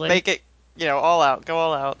 make actually. it, all out. Go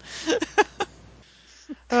all out. Is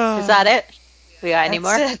that it? We got any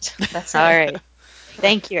more? That's it. That's All it. right.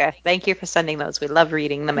 Thank you. Thank you for sending those. We love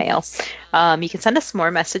reading the mail. You can send us more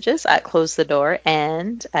messages at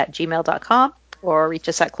closethedoorand@gmail.com, or reach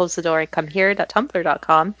us at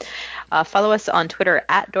closethedoorandcomehere.tumblr.com. Follow us on Twitter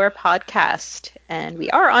at Door Podcast, and we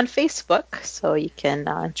are on Facebook, so you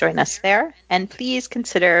can join us there. And please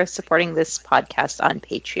consider supporting this podcast on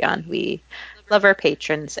Patreon. We love our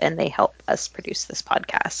patrons, and they help us produce this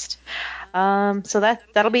podcast. So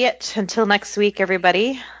that'll be it. Until next week,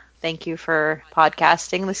 everybody. Thank you for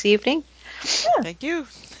podcasting this evening. Thank you.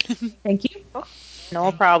 Thank you.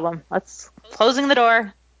 No problem. Let's closing the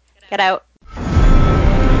door. Get out.